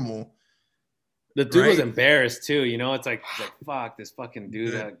than normal. The dude was embarrassed too. You know, it's like fuck, this fucking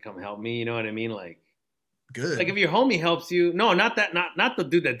dude had to come help me. You know what I mean? Like, good. Like if your homie helps you, no, not the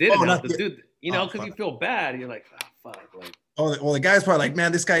dude that didn't help, the dude. You know, because you feel bad. You're like, oh, fuck, like. Oh, well, the guy's probably like,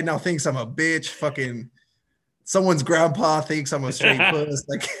 man, this guy now thinks I'm a bitch. Fucking someone's grandpa thinks I'm a straight puss.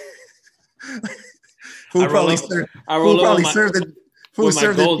 Like. Who probably served the Gold's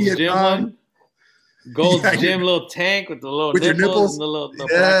Gym one. Gold's Gym little tank with the little nipples and the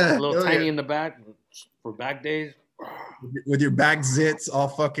little tiny in the back for back days. With your back zits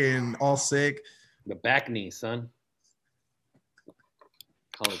all sick. The back knee, son.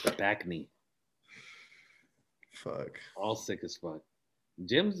 Call it the back knee. Fuck. All sick as fuck.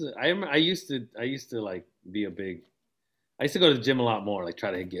 Gyms. I used to like be a big. I used to go to the gym a lot more, like try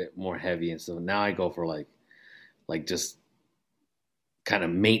to get more heavy and stuff. Now I go for like just kind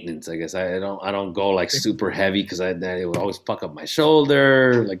of maintenance, I guess. I don't go like super heavy because it would always fuck up my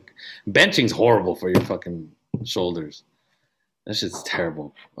shoulder. Like benching's horrible for your fucking shoulders. That shit's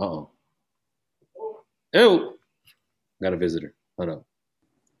terrible. Uh-oh. Ew. Got a visitor. Hold up.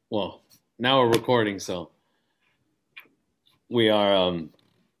 Well, now we're recording, so we are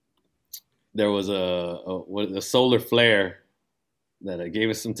there was a solar flare that gave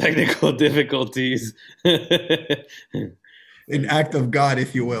us some technical difficulties. An act of God,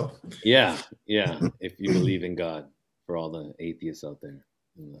 if you will. Yeah. If you believe in God, for all the atheists out there,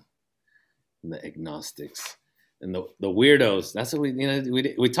 and the agnostics, and the weirdos. That's what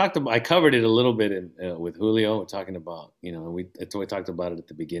we talked about. I covered it a little bit with Julio. We're talking about we talked about it at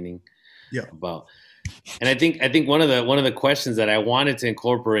the beginning. Yeah. And I think one of the questions that I wanted to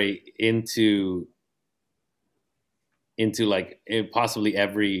incorporate into like possibly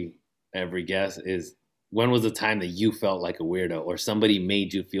every guest is, when was the time that you felt like a weirdo or somebody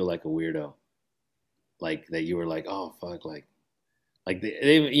made you feel like a weirdo, like that you were like, oh fuck, like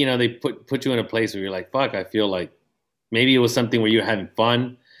they put you in a place where you're like, fuck, I feel like maybe it was something where you're having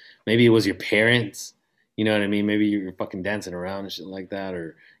fun, maybe it was your parents, you know what I mean, maybe you're fucking dancing around and shit like that,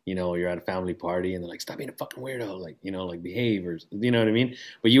 or you're at a family party and they're like, stop being a fucking weirdo, like, like behave, or, you know what I mean?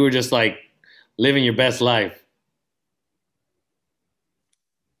 But you were just like living your best life.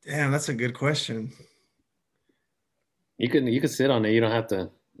 Damn, that's a good question. You could sit on it. You don't have to,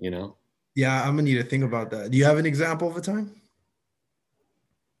 Yeah, I'm gonna need to think about that. Do you have an example of a time?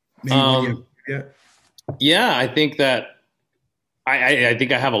 Yeah, I think that I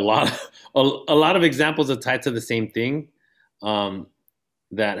think I have a lot of examples that tie to the same thing.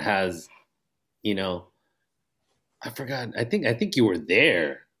 That has, I forgot. I think you were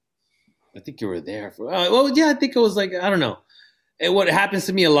there. I think you were there for. Well, yeah, I think it was like, I don't know. And what happens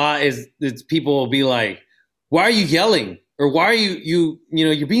to me a lot is people will be like, why are you yelling? Or why are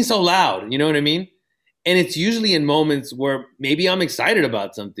you're being so loud? You know what I mean? And it's usually in moments where maybe I'm excited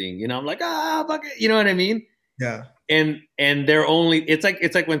about something. You know, I'm like, fuck it. You know what I mean? Yeah. And they're only, it's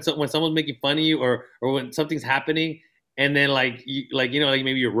like when someone's making fun of you, or when something's happening, and then like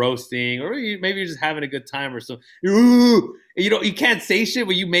maybe you're roasting, or maybe you're just having a good time or something. Ooh, you can't say shit,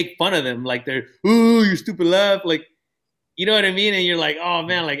 but you make fun of them, like they're, ooh, you stupid laugh, like, you know what I mean? And you're like, oh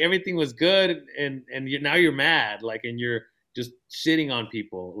man, like everything was good, and now you're mad, like, and you're just shitting on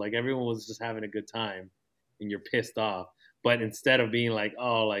people, like everyone was just having a good time, and you're pissed off. But instead of being like,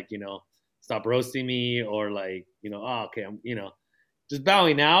 oh, like, stop roasting me, or like, oh, okay, I'm, just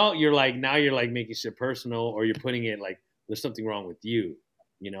bowing out, you're like, now you're like making shit personal, or you're putting it like there's something wrong with you,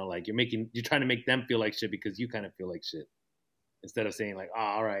 like you're trying to make them feel like shit because you kind of feel like shit, instead of saying like, oh,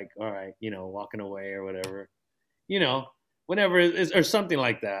 all right, walking away or whatever, whenever it's, or something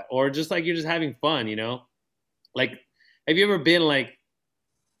like that, or just like you're just having fun, like, have you ever been like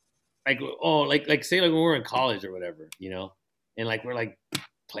oh, like say like when we're in college or whatever, and like we're like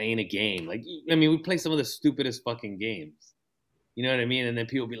playing a game, like, I mean, we play some of the stupidest fucking games, you know what I mean? And then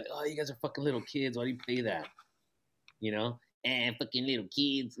people be like, oh, you guys are fucking little kids, why do you play that? And fucking little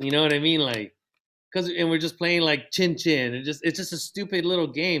kids, you know what I mean? Like, and we're just playing like chin chin, and it's just a stupid little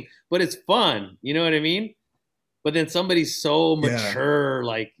game, but it's fun, you know what I mean? But then somebody's so mature,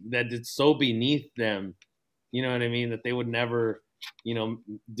 like that it's so beneath them, you know what I mean, that they would never,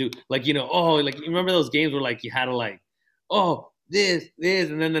 do, like, oh, like, you remember those games where like you had to like, oh, this,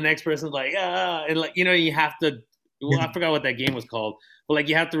 and then the next person's like, and like, you have to, well, I forgot what that game was called, but like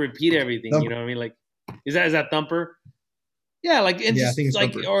you have to repeat everything, you know what I mean? Like, is that Thumper? Yeah, like, and just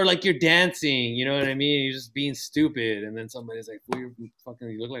like, Thumper. Or like you're dancing, you know what I mean? You're just being stupid, and then somebody's like, well, you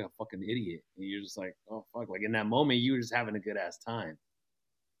look like a fucking idiot, and you're just like, oh fuck, like in that moment you were just having a good ass time.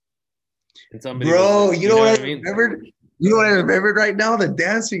 And somebody, bro, like, you know what I remembered? You know what I remembered right now? The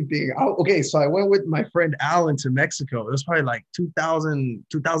dancing thing. Okay, so I went with my friend Alan to Mexico. It was probably like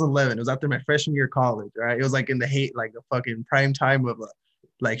 2011. It was after my freshman year of college, right? It was like in the the fucking prime time of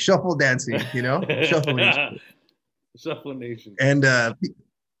like shuffle dancing, Shuffle Nation. Shuffle Nation. And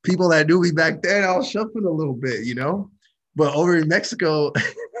people that knew me back then, I was shuffling a little bit, But over in Mexico,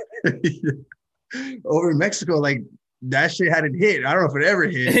 like that shit hadn't hit. I don't know if it ever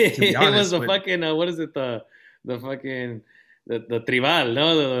hit. To be honest, it was the fucking what is it, the fucking the tribal,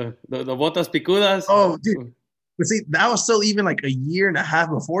 no, the botas picudas. Oh, dude. But see, that was still even like a year and a half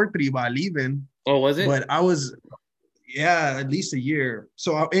before tribal even. Oh, was it? But I was, at least a year.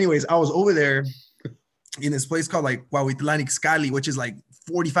 So anyways, I was over there in this place called like Cuautitlán Ixcali, which is like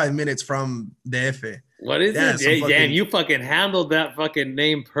 45 minutes from DF. What is it? Yeah, you fucking handled that fucking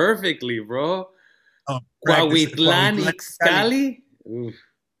name perfectly, bro. Oh, Cuautitlán Ixcali?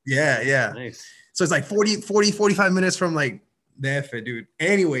 Yeah. Nice. So it's like 45 minutes from like DF, dude.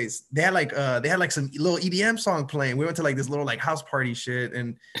 Anyways, they had like some little EDM song playing. We went to like this little like house party shit,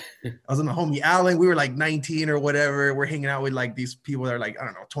 and I was with my homie Alan. We were like 19 or whatever. We're hanging out with like these people that are like, I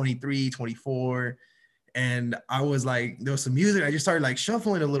don't know, 23, 24. And I was like, there was some music. I just started like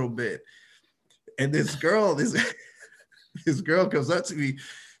shuffling a little bit. And this girl comes up to me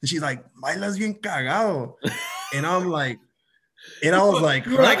and she's like, bailas bien cagado. And I'm like, and I was like,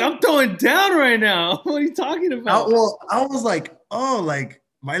 you're like, I'm throwing down right now. What are you talking about? I was like, oh, like,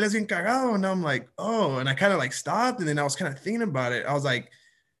 bailas bien cagado. And I'm like, oh, and I kind of like stopped. And then I was kind of thinking about it. I was like,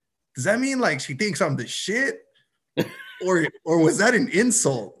 does that mean like she thinks I'm the shit? or was that an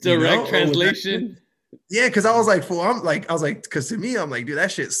insult? Direct translation. Yeah, because I was like, because to me, I'm like, dude,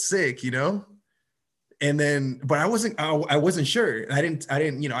 that shit's sick, And then, but I wasn't sure. I didn't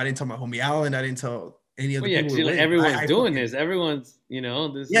tell my homie Alan. I didn't tell any other people. Like everyone's doing this. Everyone's,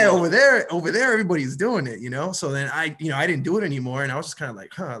 this. Yeah, over there, everybody's doing it, So then I didn't do it anymore, and I was just kind of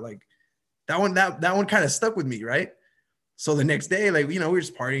like, like that one kind of stuck with me, right? So the next day, like, we were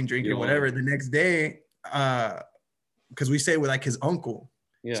just partying, drinking, whatever. The next day, because we stayed with like his uncle.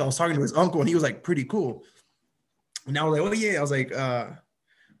 Yeah. So I was talking to his uncle, and he was like pretty cool. And I was like, oye,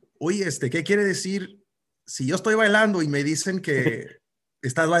 ¿qué quiere decir? Si yo estoy bailando y me dicen que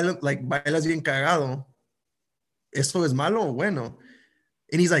estás bailando, like, bailas bien cagado, ¿eso es malo o bueno?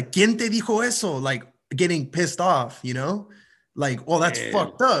 And he's like, ¿quién te dijo eso? Like, getting pissed off, Like, well, that's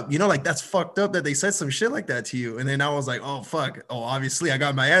fucked up. Like, that's fucked up that they said some shit like that to you. And then I was like, oh, fuck. Oh, obviously, I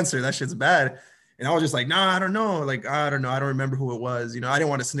got my answer. That shit's bad. And I was just like, nah, I don't know. Like, I don't know. I don't remember who it was. I didn't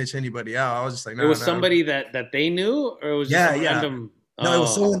want to snitch anybody out. I was just like, no. It was somebody that they knew, or it was just random? No, it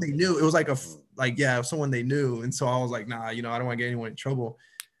was someone they knew. It was like it was someone they knew. And so I was like, nah, I don't want to get anyone in trouble.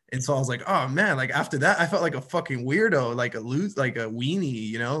 And so I was like, oh man, like after that, I felt like a fucking weirdo, like a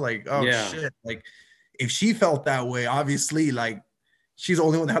weenie, like, oh shit. Like, if she felt that way, obviously, like she's the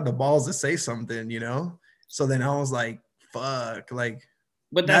only one that had the balls to say something, you know? So then I was like, fuck, like,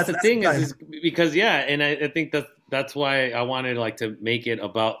 But that's the thing kind is because yeah, and I think that's why I wanted like to make it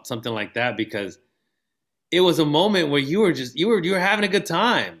about something like that because it was a moment where you were having a good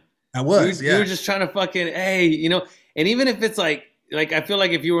time. I was, you were just trying to fucking hey, you know, and even if it's like I feel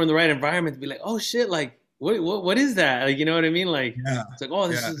like if you were in the right environment to be like, oh shit, like what is that? Like, you know what I mean? Like it's like, oh,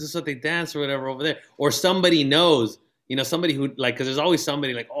 this is what they dance or whatever over there. Or somebody knows, you know, somebody who like because there's always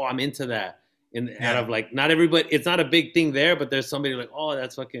somebody like, oh, I'm into that. Out of like not everybody, it's not a big thing there, but there's somebody like, oh,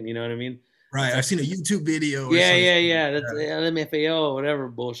 that's fucking, you know what I mean? Right. I've seen a YouTube video. Or Yeah. That's LMFAO, whatever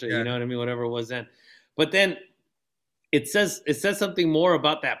bullshit, you know what I mean? Whatever it was then. But then it says something more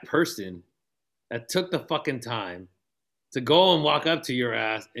about that person that took the fucking time to go and walk up to your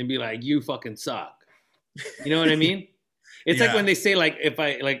ass and be like, you fucking suck. You know what I mean? It's like when they say like, if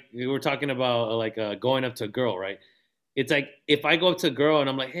I like, we were talking about like going up to a girl, right? It's like if I go up to a girl and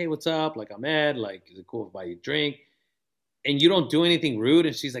I'm like, hey, what's up? Like, I'm Ed. Like, is it cool if I buy you a drink? And you don't do anything rude,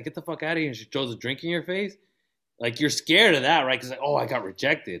 and she's like, get the fuck out of here, and she throws a drink in your face. Like, you're scared of that, right? Because like, oh, I got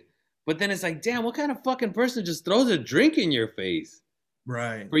rejected. But then it's like, damn, what kind of fucking person just throws a drink in your face?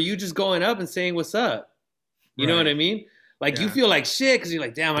 Right. For you just going up and saying, what's up? You know what I mean? Like, you feel like shit because you're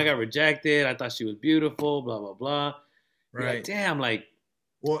like, damn, I got rejected. I thought she was beautiful, blah, blah, blah. You're like, damn, like,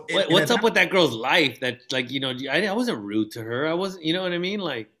 well, what's up with that girl's life? That like, you know, I wasn't rude to her. I wasn't, you know what I mean?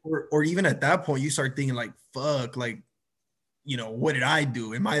 Like, or even at that point, you start thinking like, fuck, like, you know, what did I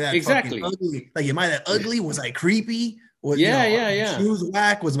do? Am I that exactly fucking ugly? Like, am I that ugly? Was I creepy? Was yeah. Shoes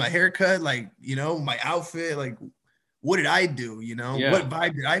whack? Was my haircut like, you know, my outfit? Like, what did I do? You know, what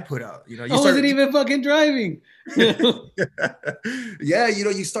vibe did I put out? You know, I wasn't even fucking driving. Yeah, you know,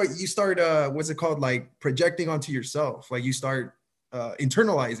 you start what's it called? Like projecting onto yourself. Like you start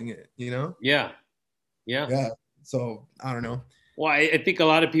internalizing it, you know? Yeah. So I don't know. Well, I think a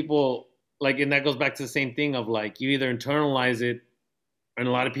lot of people like, and that goes back to the same thing of like, you either internalize it, and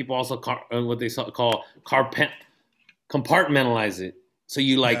a lot of people also what they call compartmentalize it. So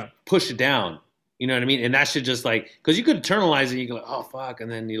you like push it down, you know what I mean? And that should just like, cause you could internalize it. You go like, oh fuck.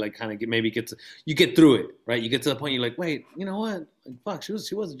 And then you like kind of you get through it, right? You get to the point you're like, wait, you know what? Like, fuck, she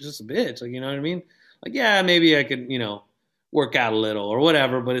wasn't just a bitch. Like, you know what I mean? Like, yeah, maybe I could, you know, work out a little or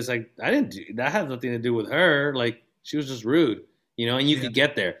whatever, but it's like that has nothing to do with her. Like she was just rude, you know, and you could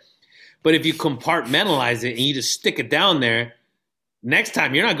get there. But if you compartmentalize it and you just stick it down there, next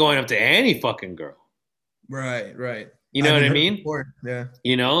time you're not going up to any fucking girl. Right. You know what I mean? Before. Yeah.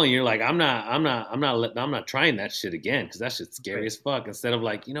 You know, and you're like, I'm not trying that shit again because that shit's scary as fuck. Instead of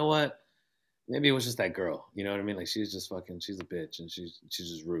like, you know what? Maybe it was just that girl. You know what I mean? Like she's just fucking, she's a bitch and she's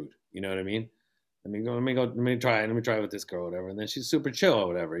just rude. You know what I mean? Let me try it with this girl or whatever. And then she's super chill or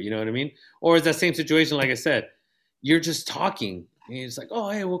whatever. You know what I mean? Or it's that same situation, like I said, you're just talking. And it's like, oh,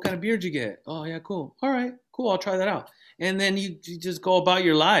 hey, what kind of beer did you get? Oh, yeah, cool. All right, cool. I'll try that out. And then you just go about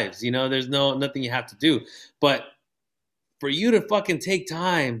your lives. You know, there's nothing you have to do. But for you to fucking take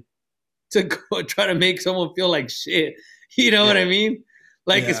time to go try to make someone feel like shit, you know what I mean?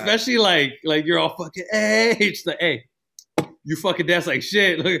 Like, especially like you're all fucking, hey, it's like, hey, you fucking dance like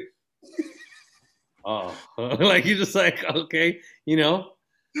shit. Look. Oh, like you're just like, okay, you know,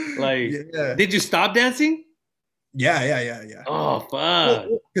 like, did you stop dancing? Yeah. Oh, fuck.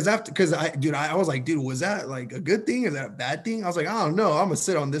 Because I was like, dude, was that like a good thing? Is that a bad thing? I was like, I don't know. I'm gonna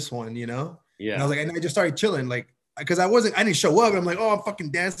sit on this one, you know? Yeah. And I was like, and I just started chilling, like, because I didn't show up. I'm like, oh, I'm fucking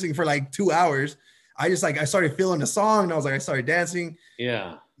dancing for like 2 hours. I started feeling the song, and I was like, I started dancing.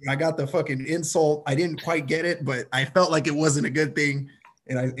 Yeah. I got the fucking insult. I didn't quite get it, but I felt like it wasn't a good thing.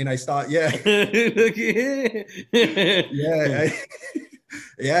 And I stopped. Yeah.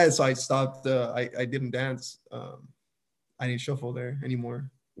 So I stopped. I didn't dance. I didn't shuffle there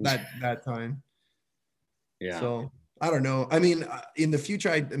anymore that time. Yeah. So I don't know. I mean, in the future,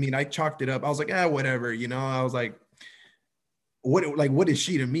 I chalked it up. I was like, whatever, you know. I was like, what is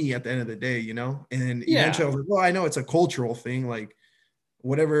she to me at the end of the day, you know? And then eventually I was like, well, I know it's a cultural thing. Like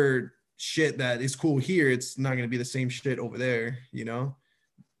whatever shit that is cool here, it's not going to be the same shit over there, you know?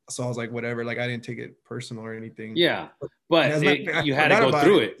 So I was like, whatever, like I didn't take it personal or anything. Yeah. But you had to go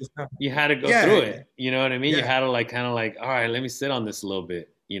through it. You had to go through it. You know what I mean? You had to like, kind of like, all right, let me sit on this a little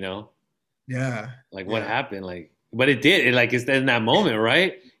bit, you know? Yeah. Like what happened? Like, but it did. It like, it's in that moment,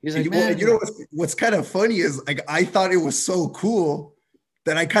 right? He's like, man. You know, what's kind of funny is like, I thought it was so cool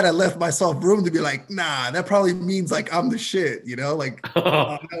that I kind of left myself room to be like, nah, that probably means like, I'm the shit, you know? Like,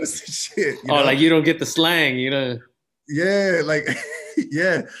 that was the shit. You know? Like you don't get the slang, you know? Yeah. Like,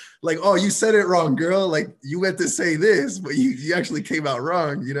 yeah. Like, oh, you said it wrong, girl. Like you meant to say this, but you actually came out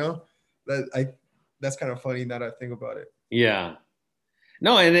wrong, you know? That's kind of funny now that I think about it. Yeah.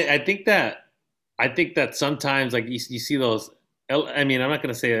 No, and I think that sometimes like you see those. I mean, I'm not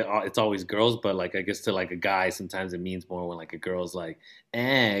gonna say it's always girls, but like I guess to like a guy, sometimes it means more when like a girl's like,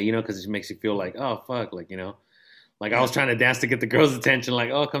 because it makes you feel like, oh fuck, like like I was trying to dance to get the girls' attention, like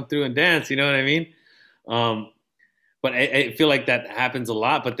oh come through and dance, you know what I mean? Um, but I feel like that happens a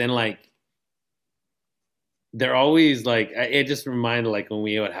lot. But then like they're always like it just reminded like when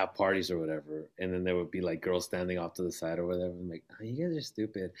we would have parties or whatever, and then there would be like girls standing off to the side or whatever. I'm like, oh, you guys are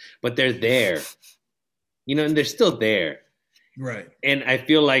stupid, but they're there, and they're still there. Right. And I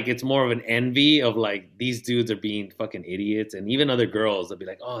feel like it's more of an envy of like these dudes are being fucking idiots, and even other girls will be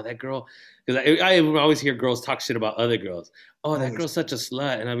like, oh that girl, because I always hear girls talk shit about other girls. Oh that girl's such a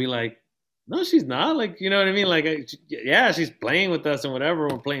slut, and I'll be like, no she's not. Like you know what I mean? Like yeah she's playing with us and whatever.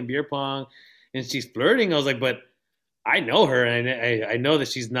 We're playing beer pong and she's flirting. I was like, but I know her, and I know that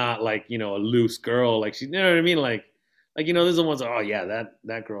she's not like a loose girl. Like she, you know what I mean? Like there's the ones. Oh yeah,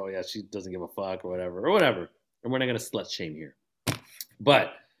 that girl. Yeah, she doesn't give a fuck or whatever. And we're not gonna slut shame here.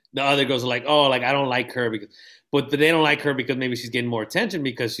 But the other girls are like, oh, like I don't like her but they don't like her because maybe she's getting more attention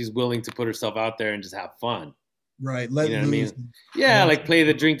because she's willing to put herself out there and just have fun. Right. You know what I mean? Yeah, like play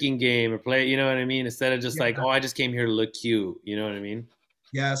the drinking game or play. You know what I mean? Instead of just like, oh, I just came here to look cute. You know what I mean?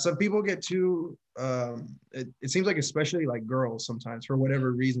 Yeah, some people get too it seems like especially like girls sometimes for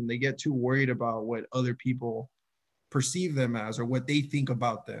whatever reason they get too worried about what other people perceive them as or what they think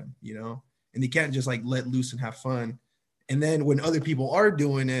about them, and they can't just like let loose and have fun. And then when other people are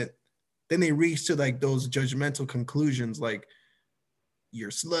doing it, then they reach to like those judgmental conclusions like you're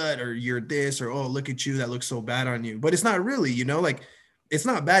a slut or you're this or oh look at you, that looks so bad on you. But it's not really, like it's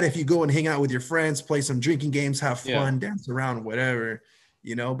not bad if you go and hang out with your friends, play some drinking games, have fun, dance around, whatever.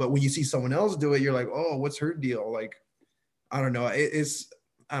 But when you see someone else do it, you're like, oh, what's her deal? Like, I don't know. I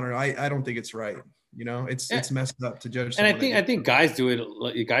don't know. I don't think it's right. It's messed up to judge. And I think guys do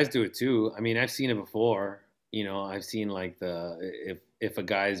it. Guys do it too. I mean, I've seen it before. I've seen like if a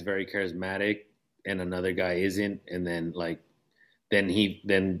guy is very charismatic and another guy isn't, and then the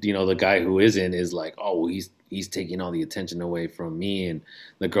guy who isn't is like, oh, well, he's taking all the attention away from me, and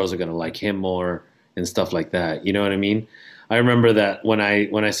the girls are gonna like him more and stuff like that. You know what I mean? I remember that when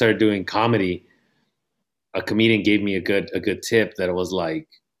I started doing comedy, a comedian gave me a good tip that it was like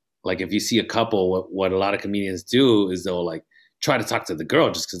if you see a couple, what a lot of comedians do is they'll like try to talk to the girl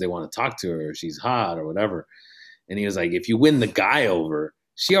just because they want to talk to her or she's hot or whatever. And he was like, if you win the guy over,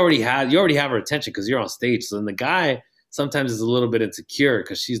 you already have her attention because you're on stage. So then the guy sometimes is a little bit insecure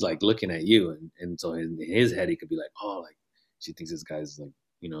because she's like looking at you, and so in his head he could be like, oh, like she thinks this guy's like,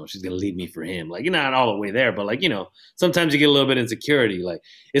 she's gonna leave me for him. Like you're not all the way there, but like sometimes you get a little bit of insecurity, like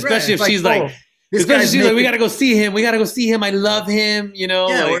especially if she's like. Especially she's like, we gotta go see him. I love him. Yeah,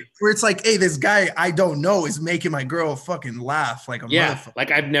 like, where it's like, hey, this guy I don't know is making my girl fucking laugh like a motherfucker.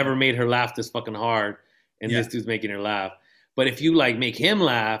 Like I've never made her laugh this fucking hard, and this dude's making her laugh. But if you like make him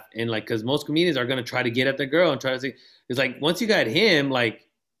laugh, and like, because most comedians are gonna try to get at the girl and try to say, it's like once you got him, like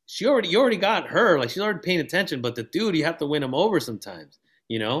you already got her, like she's already paying attention. But the dude, you have to win him over sometimes,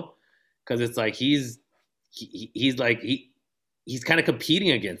 because it's like he's kind of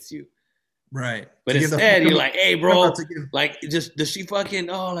competing against you. Right. But instead, you're like, hey, bro, like, just does she fucking,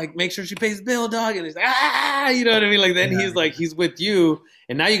 like, make sure she pays the bill, dog? And he's like, you know what I mean? Like, then he's like, he's with you,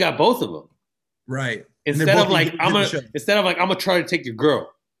 and now you got both of them. Right. Instead of like, I'm gonna try to take your girl.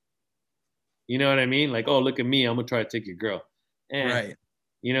 You know what I mean? Like, oh, look at me, I'm gonna try to take your girl. Right.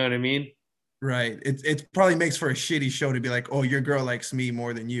 You know what I mean? Right. It probably makes for a shitty show to be like, oh, your girl likes me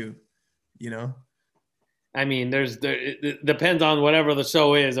more than you. I mean, it depends on whatever the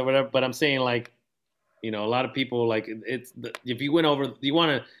show is or whatever, but I'm saying like, a lot of people like if you went over, you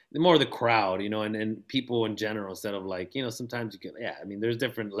want to more of the crowd, and people in general instead of like, sometimes you can, I mean, there's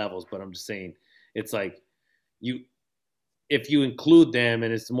different levels, but I'm just saying it's like if you include them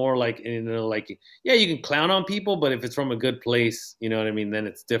and it's more like, like, you can clown on people, but if it's from a good place, you know what I mean? Then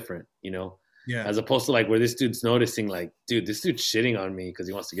it's different, Yeah. As opposed to like where this dude's noticing like, dude, this dude's shitting on me because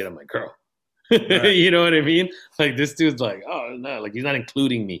he wants to get at my girl. Right. You know what I mean? Like this dude's like, oh no, like he's not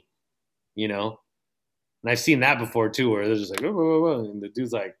including me, And I've seen that before too, where they're just like, whoa, whoa, whoa. And the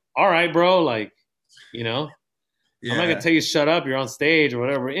dude's like, all right, bro, like, I'm not gonna tell you shut up. You're on stage or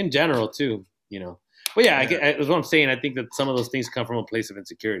whatever. In general too, But that's what I'm saying. I think that some of those things come from a place of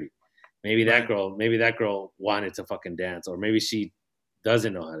insecurity. Maybe that girl wanted to fucking dance, or maybe she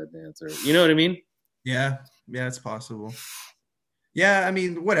doesn't know how to dance, or you know what I mean? Yeah, it's possible. Yeah, I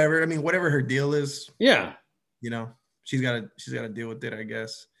mean, whatever. I mean, whatever her deal is. Yeah. She's got to deal with it, I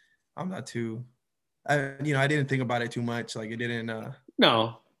guess. I'm not too. I didn't think about it too much. Like it didn't.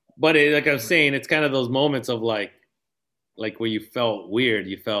 No, But like I was saying, it's kind of those moments of like where you felt weird.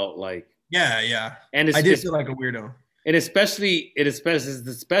 You felt like, Yeah. and I did feel like a weirdo. it's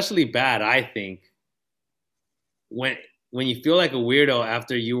especially bad, I think, when you feel like a weirdo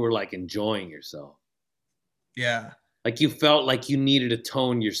after you were like enjoying yourself. Yeah. Like you felt like you needed to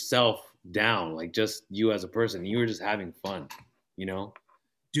tone yourself down, like just you as a person. You were just having fun, you know?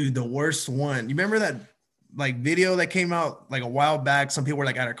 Dude, the worst one. You remember that like video that came out like a while back? Some people were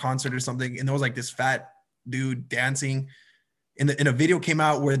like at a concert or something, and there was like this fat dude dancing. In a video came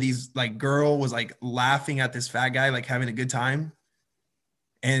out where these like girl was like laughing at this fat guy, like having a good time.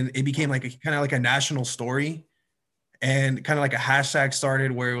 And it became like a kind of like a national story. And kind of like a hashtag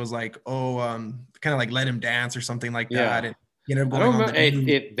started where it was like, oh, kind of like let him dance or something like that. And you know, I don't remember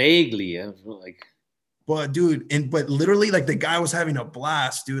it vaguely. I was like, but dude, but literally like the guy was having a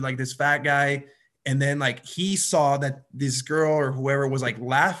blast, dude, like this fat guy. And then like he saw that this girl or whoever was like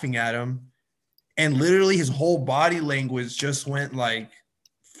laughing at him, and literally his whole body language just went like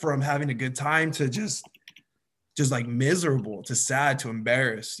from having a good time to just like miserable to sad to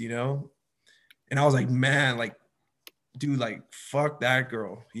embarrassed, you know? And I was like, man, like, dude, like, fuck that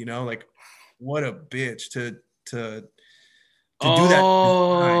girl, you know? Like, what a bitch to do that.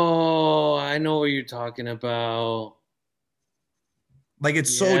 Oh, I know what you're talking about. Like,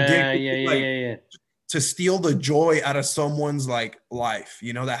 it's so dick. Yeah. To steal the joy out of someone's like life,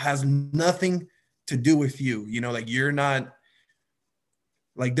 you know, that has nothing to do with you, you know, like you're not,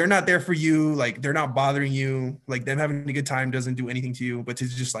 like they're not there for you, like they're not bothering you, like them having a good time doesn't do anything to you, but to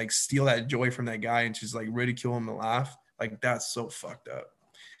just like steal that joy from that guy and just like ridicule him and laugh, like that's so fucked up.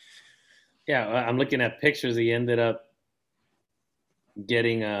 Yeah, I'm looking at pictures. He ended up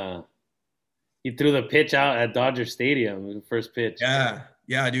getting he threw the pitch out at Dodger Stadium, the first pitch.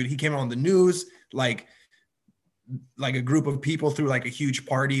 Yeah, dude, he came on the news like a group of people threw like a huge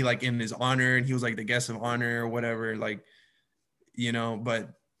party like in his honor, and he was like the guest of honor or whatever, like, you know,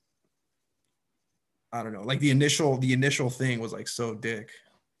 but I don't know, like the initial thing was like so dick.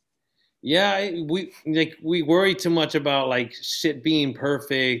 Yeah, we worry too much about like shit being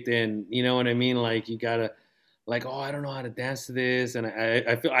perfect, and you know what I mean. Like you gotta, like, oh, I don't know how to dance to this, and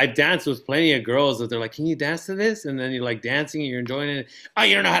I feel I danced with plenty of girls that they're like, can you dance to this? And then you're like dancing and you're enjoying it. Oh,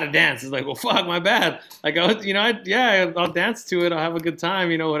 you don't know how to dance. It's like, well, fuck, my bad. Like, I'll dance to it. I'll have a good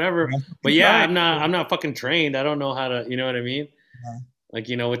time, you know, whatever. But yeah, I'm not fucking trained. I don't know how to, you know what I mean? Yeah. Like,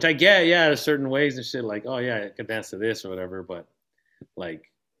 you know, which I get, yeah, there's certain ways and shit. Like, oh yeah, I can dance to this or whatever. But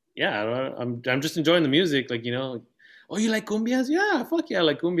like, yeah, I'm just enjoying the music. Like, you know, oh, you like cumbias? Yeah, fuck yeah, I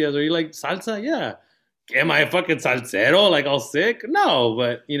like cumbias. Or you like salsa? Yeah. Am I a fucking salsero, like all sick? No,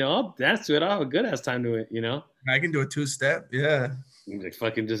 but you know, I'll dance to it. I'll have a good ass time to it, you know? I can do a two-step, yeah. Like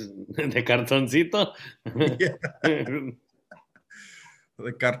fucking just de cartoncito. Yeah.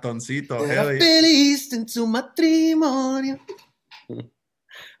 The cartoncito. Hell yeah. Feliz en su matrimonio.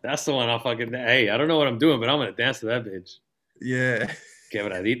 That's the one I'll fucking, hey, I don't know what I'm doing, but I'm gonna dance to that bitch. Yeah.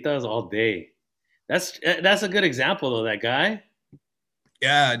 Quebraditas all day. That's a good example though, that guy.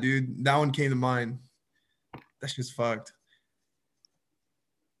 Yeah, dude. That one came to mind. That's just fucked.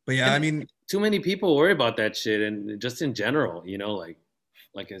 But yeah, I mean, too many people worry about that shit, and just in general, you know,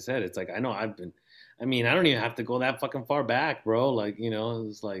 like I said, it's like I know I don't even have to go that fucking far back, bro. Like, you know,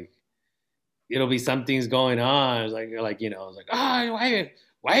 it's like it'll be something's going on. It's like you know, it's like, oh, why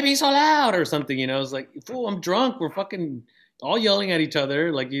are you being so loud or something, you know? It's like, fool, I'm drunk. We're fucking all yelling at each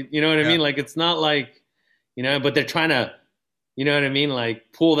other. Like you know what I mean? Like it's not like, you know, but they're trying to, you know what I mean?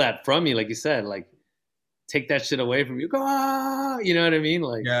 Like pull that from you, like you said, like take that shit away from you. Ah, you know what I mean?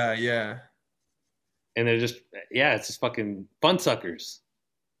 Like yeah. And they're just, yeah, it's just fucking fun suckers.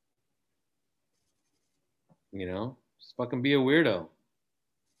 You know, just fucking be a weirdo.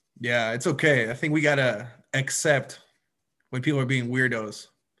 Yeah, it's okay. I think we gotta accept when people are being weirdos,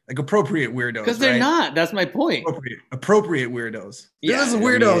 like appropriate weirdos. Because they're not. That's my point. Appropriate weirdos. Yeah, there's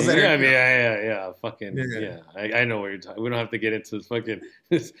weirdos that are. Yeah. Fucking yeah. I know what you're talking. We don't have to get into this fucking.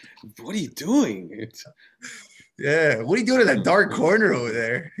 What are you doing? Yeah, what are you doing in that dark corner over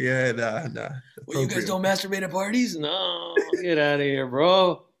there? Yeah, nah. Well, you guys don't masturbate at parties? No, get out of here,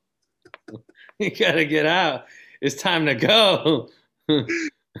 bro. You gotta get out. It's time to go.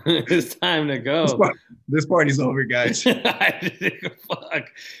 It's time to go. This party's over, guys.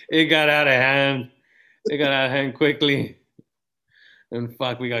 Fuck. It got out of hand. It got out of hand quickly. And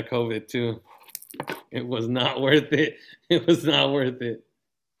fuck, we got COVID too. It was not worth it. It was not worth it.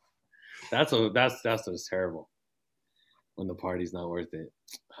 That's what's terrible. When the party's not worth it.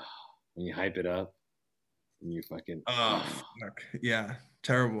 When you hype it up and you fucking fuck. Yeah,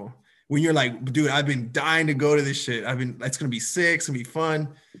 terrible. When you're like, dude, I've been dying to go to this shit. It's gonna be sick, it's gonna be fun.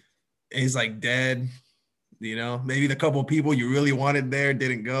 is like dead. You know, maybe the couple people you really wanted there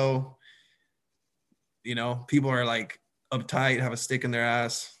didn't go. You know, people are like uptight, have a stick in their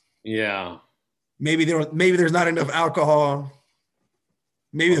ass. Yeah. Maybe there's not enough alcohol.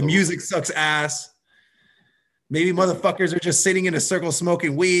 Maybe the music sucks ass. Maybe motherfuckers are just sitting in a circle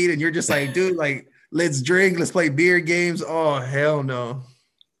smoking weed, and you're just like, dude, like, let's drink, let's play beer games. Oh, hell no.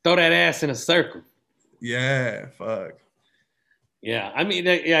 Throw that ass in a circle. Yeah, fuck. Yeah, I mean,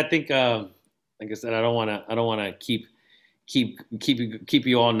 yeah, I think, like I said, I don't want to keep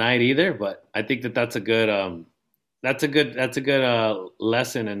you all night either. But I think that's a good,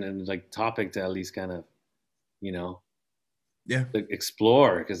 lesson and like topic to at least kind of, you know, Yeah,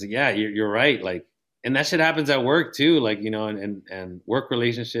 explore. Because yeah, you're right. Like, and that shit happens at work too. Like, you know, and work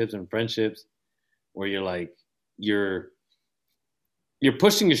relationships and friendships, where you're like you're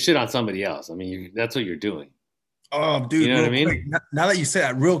pushing your shit on somebody else. I mean, that's what you're doing. Oh, dude, you know what I mean? Quick, now that you say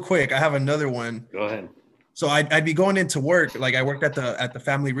that, real quick, I have another one. Go ahead. So I'd be going into work, like I worked at the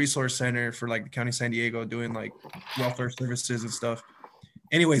Family Resource Center for like the County of San Diego, doing like welfare services and stuff.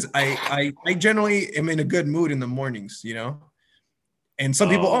 Anyways, I generally am in a good mood in the mornings, you know, and some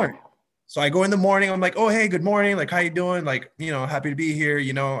people aren't. So I go in the morning, I'm like, oh, hey, good morning, like, how you doing? Like, you know, happy to be here,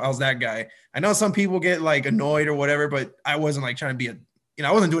 you know, I was that guy. I know some people get like annoyed or whatever, but I wasn't like trying to be you know,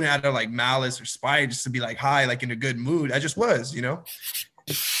 I wasn't doing it out of like malice or spite, just to be like, hi, like in a good mood. I just was, you know.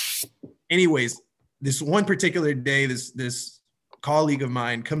 Anyways, this one particular day, this colleague of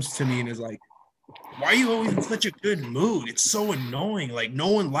mine comes to me and is like, why are you always in such a good mood? It's so annoying. Like, no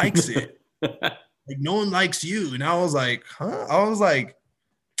one likes it. Like, no one likes you. And I was like, huh? I was like,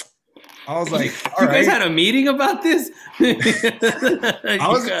 all you right. Guys had a meeting about this? I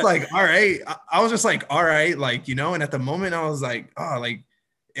was just like, all right. I was just like, all right. Like, you know, and at the moment I was like, oh, like,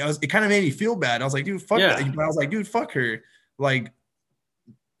 it kind of made me feel bad. I was like, dude, fuck that. But I was like, dude, fuck her. Like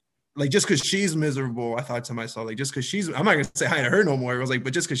just because she's miserable, I thought to myself, like, just because I'm not gonna say hi to her no more. I was like,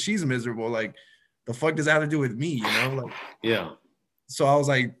 but just because she's miserable, like, the fuck does that have to do with me, you know? Like, yeah. So I was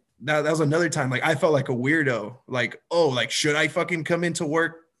like, that was another time, like, I felt like a weirdo. Like, oh, like, should I fucking come into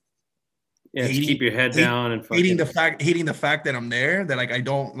work? Yeah, keep your head down and hating the fact that I'm there, that like I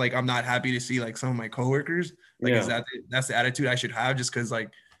don't, like, I'm not happy to see like some of my coworkers. Like, is that's the attitude I should have, just because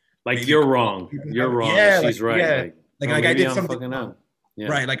like you're wrong. You're wrong. Yeah, she's right. Yeah. Like I did something wrong. Yeah.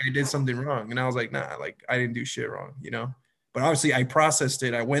 Right. Like I did something wrong. And I was like, nah, like I didn't do shit wrong, you know? But obviously I processed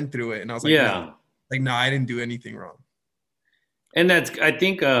it. I went through it and I was like, nah, like, no, I didn't do anything wrong. And I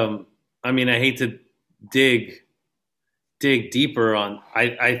think, I mean, I hate to dig deeper on,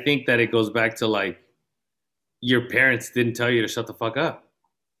 I think that it goes back to like, your parents didn't tell you to shut the fuck up.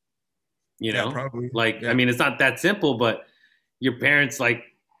 You know, probably. Like, I mean, it's not that simple, but your parents like,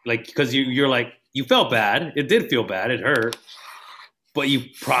 because you're like, you felt bad. It did feel bad. It hurt. But you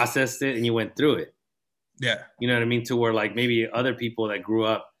processed it and you went through it. Yeah. You know what I mean? To where like maybe other people that grew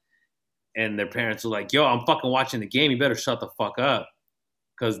up and their parents were like, yo, I'm fucking watching the game. You better shut the fuck up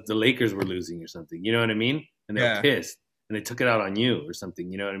because the Lakers were losing or something. You know what I mean? And they were pissed and they took it out on you or something.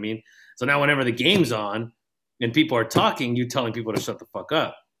 You know what I mean? So now whenever the game's on and people are talking, you telling people to shut the fuck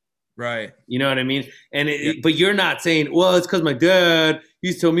up. Right. You know what I mean? And but you're not saying, well, it's because my dad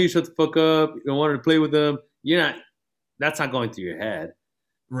used to tell me to shut the fuck up. I wanted to play with them. You're not. That's not going through your head.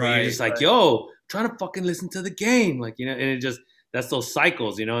 Right. But you're just like, yo, try to fucking listen to the game. Like, you know, and it just, that's those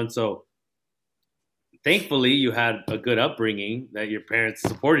cycles, you know? And so thankfully you had a good upbringing that your parents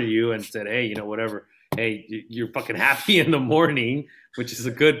supported you and said, hey, you know, whatever. Hey, you're fucking happy in the morning, which is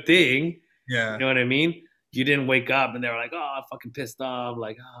a good thing. Yeah. You know what I mean? You didn't wake up and they were like, oh, I'm fucking pissed off.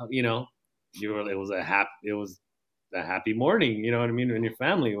 Like, oh, you know, it was a happy morning. You know what I mean? In your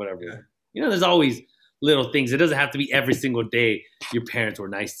family or whatever. Yeah. You know, there's always little things. It doesn't have to be every single day your parents were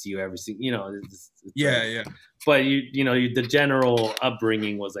nice to you every single, you know. It's yeah. But the general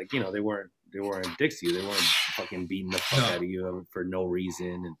upbringing was like, you know, they weren't dicks to you. They weren't fucking beating the fuck out of you for no reason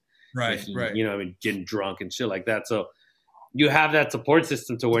and right. You know, I mean, getting drunk and shit like that. So you have that support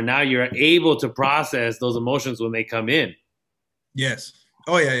system to where now you're able to process those emotions when they come in. Yes.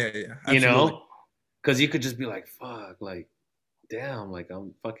 Oh yeah. Absolutely. You know, because you could just be like, fuck, like, damn, like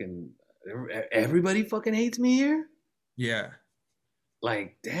I'm fucking. Everybody fucking hates me here. Yeah.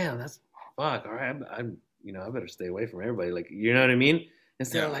 Like, damn, that's fuck. All right, I'm you know, I better stay away from everybody. Like, you know what I mean?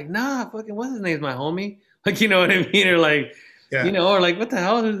 Instead of like, nah, fucking, what's his name's my homie? Like, you know what I mean? Or like, you know, or like, what the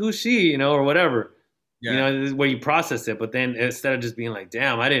hell? Who's she? You know, or whatever. Yeah. You know, this is where you process it. But then instead of just being like,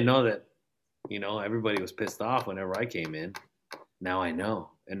 damn, I didn't know that. You know, everybody was pissed off whenever I came in. Now I know,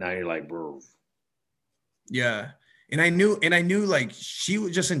 and now you're like, bro. Yeah. And I knew like she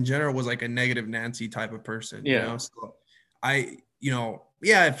was just in general was like a negative Nancy type of person. Yeah. You know? So I, you know,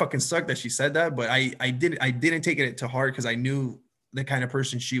 yeah, it fucking sucked that she said that, but I didn't take it to heart because I knew the kind of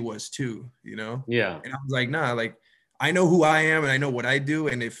person she was too, you know? Yeah. And I was like, nah, like I know who I am and I know what I do.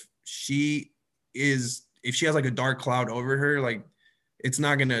 And if she has like a dark cloud over her, like it's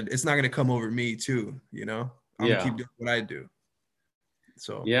not gonna come over me too, you know? I'm gonna Yeah. keep doing what I do.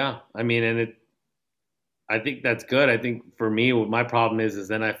 So Yeah. I mean, I think that's good. I think for me, what my problem is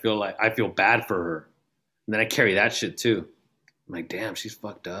then I feel bad for her. And then I carry that shit too. I'm like, damn, she's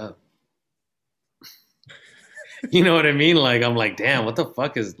fucked up. You know what I mean? Like, I'm like, damn, what the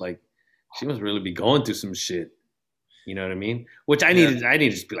fuck is like, she must really be going through some shit. You know what I mean? Which I need to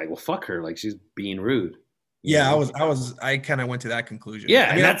just be like, well, fuck her. Like, she's being rude. yeah, know? I kind of went to that conclusion. Yeah,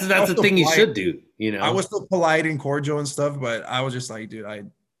 I mean, and that's the thing you should do. You know, I was still polite and cordial and stuff, but I was just like, dude, I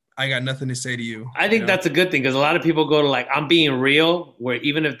got nothing to say to you. I think that's a good thing because a lot of people go to like, I'm being real, where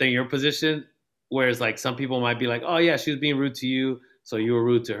even if they're in your position, whereas like some people might be like, oh yeah, she was being rude to you, so you were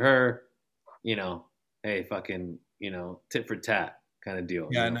rude to her. You know, hey, fucking, tit for tat kind of deal.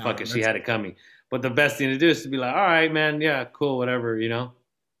 Yeah, you know, no, fuck it, she had it coming. But the best thing to do is to be like, all right, man, yeah, cool, whatever, yeah.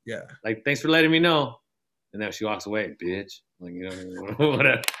 like thanks for letting me know. And then she walks away, bitch. Like,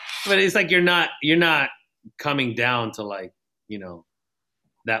 whatever. But it's like you're not coming down to like,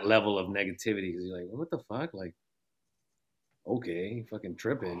 that level of negativity because you're like, well, what the fuck? Like, okay, fucking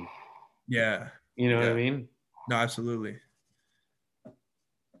tripping. Yeah. You know what I mean? No, absolutely.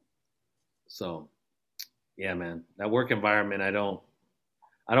 So, yeah, man, that work environment, I don't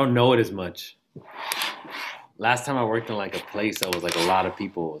know it as much. Last time I worked in like a place that was like a lot of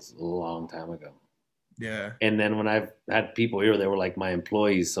people was a long time ago. Yeah. And then when I've had people here, they were like my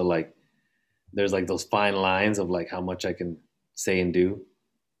employees. So like, there's like those fine lines of like how much I can say and do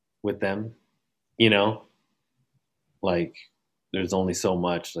with them, like there's only so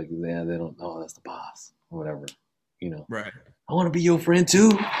much. Like, yeah, they don't. Oh, that's the boss or whatever. Right. I want to be your friend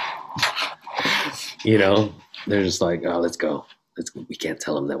too. They're just like, oh, let's go. We can't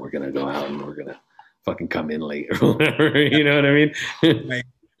tell them that we're gonna go out and we're gonna fucking come in late or whatever. You know what I mean? Right.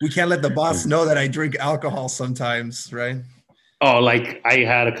 We can't let the boss know that I drink alcohol sometimes, right? Oh, like I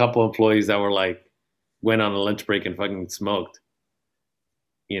had a couple employees that were like, went on a lunch break and fucking smoked.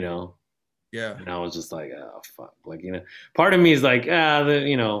 Yeah. And I was just like, oh fuck, like part of me is like,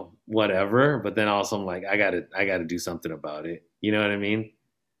 whatever. But then also I'm like, I gotta do something about it. You know what I mean?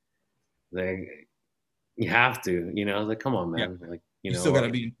 Like, you have to. I was like, come on, man. Yeah. Like, you still gotta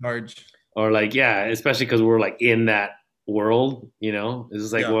be in charge. Or like, yeah, especially because we're like in that world. It's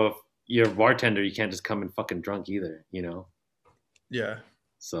just like, well, if you're a bartender, you can't just come in fucking drunk either. Yeah.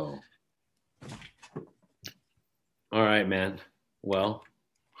 So, all right, man. Well,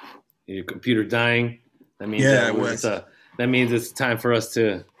 your computer dying. That means that means it's time for us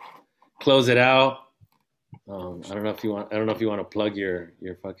to close it out. I don't know if you want to plug your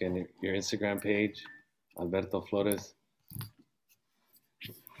fucking your Instagram page, Alberto Flores.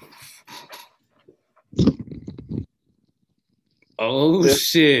 Oh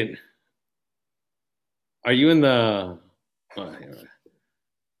shit! Are you in the? Oh,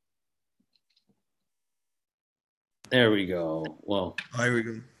 there we go. Well, here we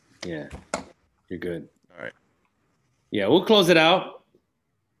go. Yeah, you're good. All right. Yeah, we'll close it out.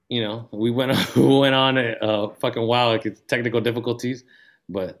 We went on a fucking while, like it's technical difficulties,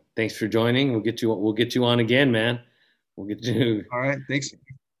 but thanks for joining. We'll get you on again, man. We'll get you. All right. Thanks.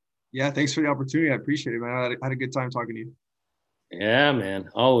 Yeah, thanks for the opportunity. I appreciate it, man. I had a good time talking to you. Yeah, man. Always.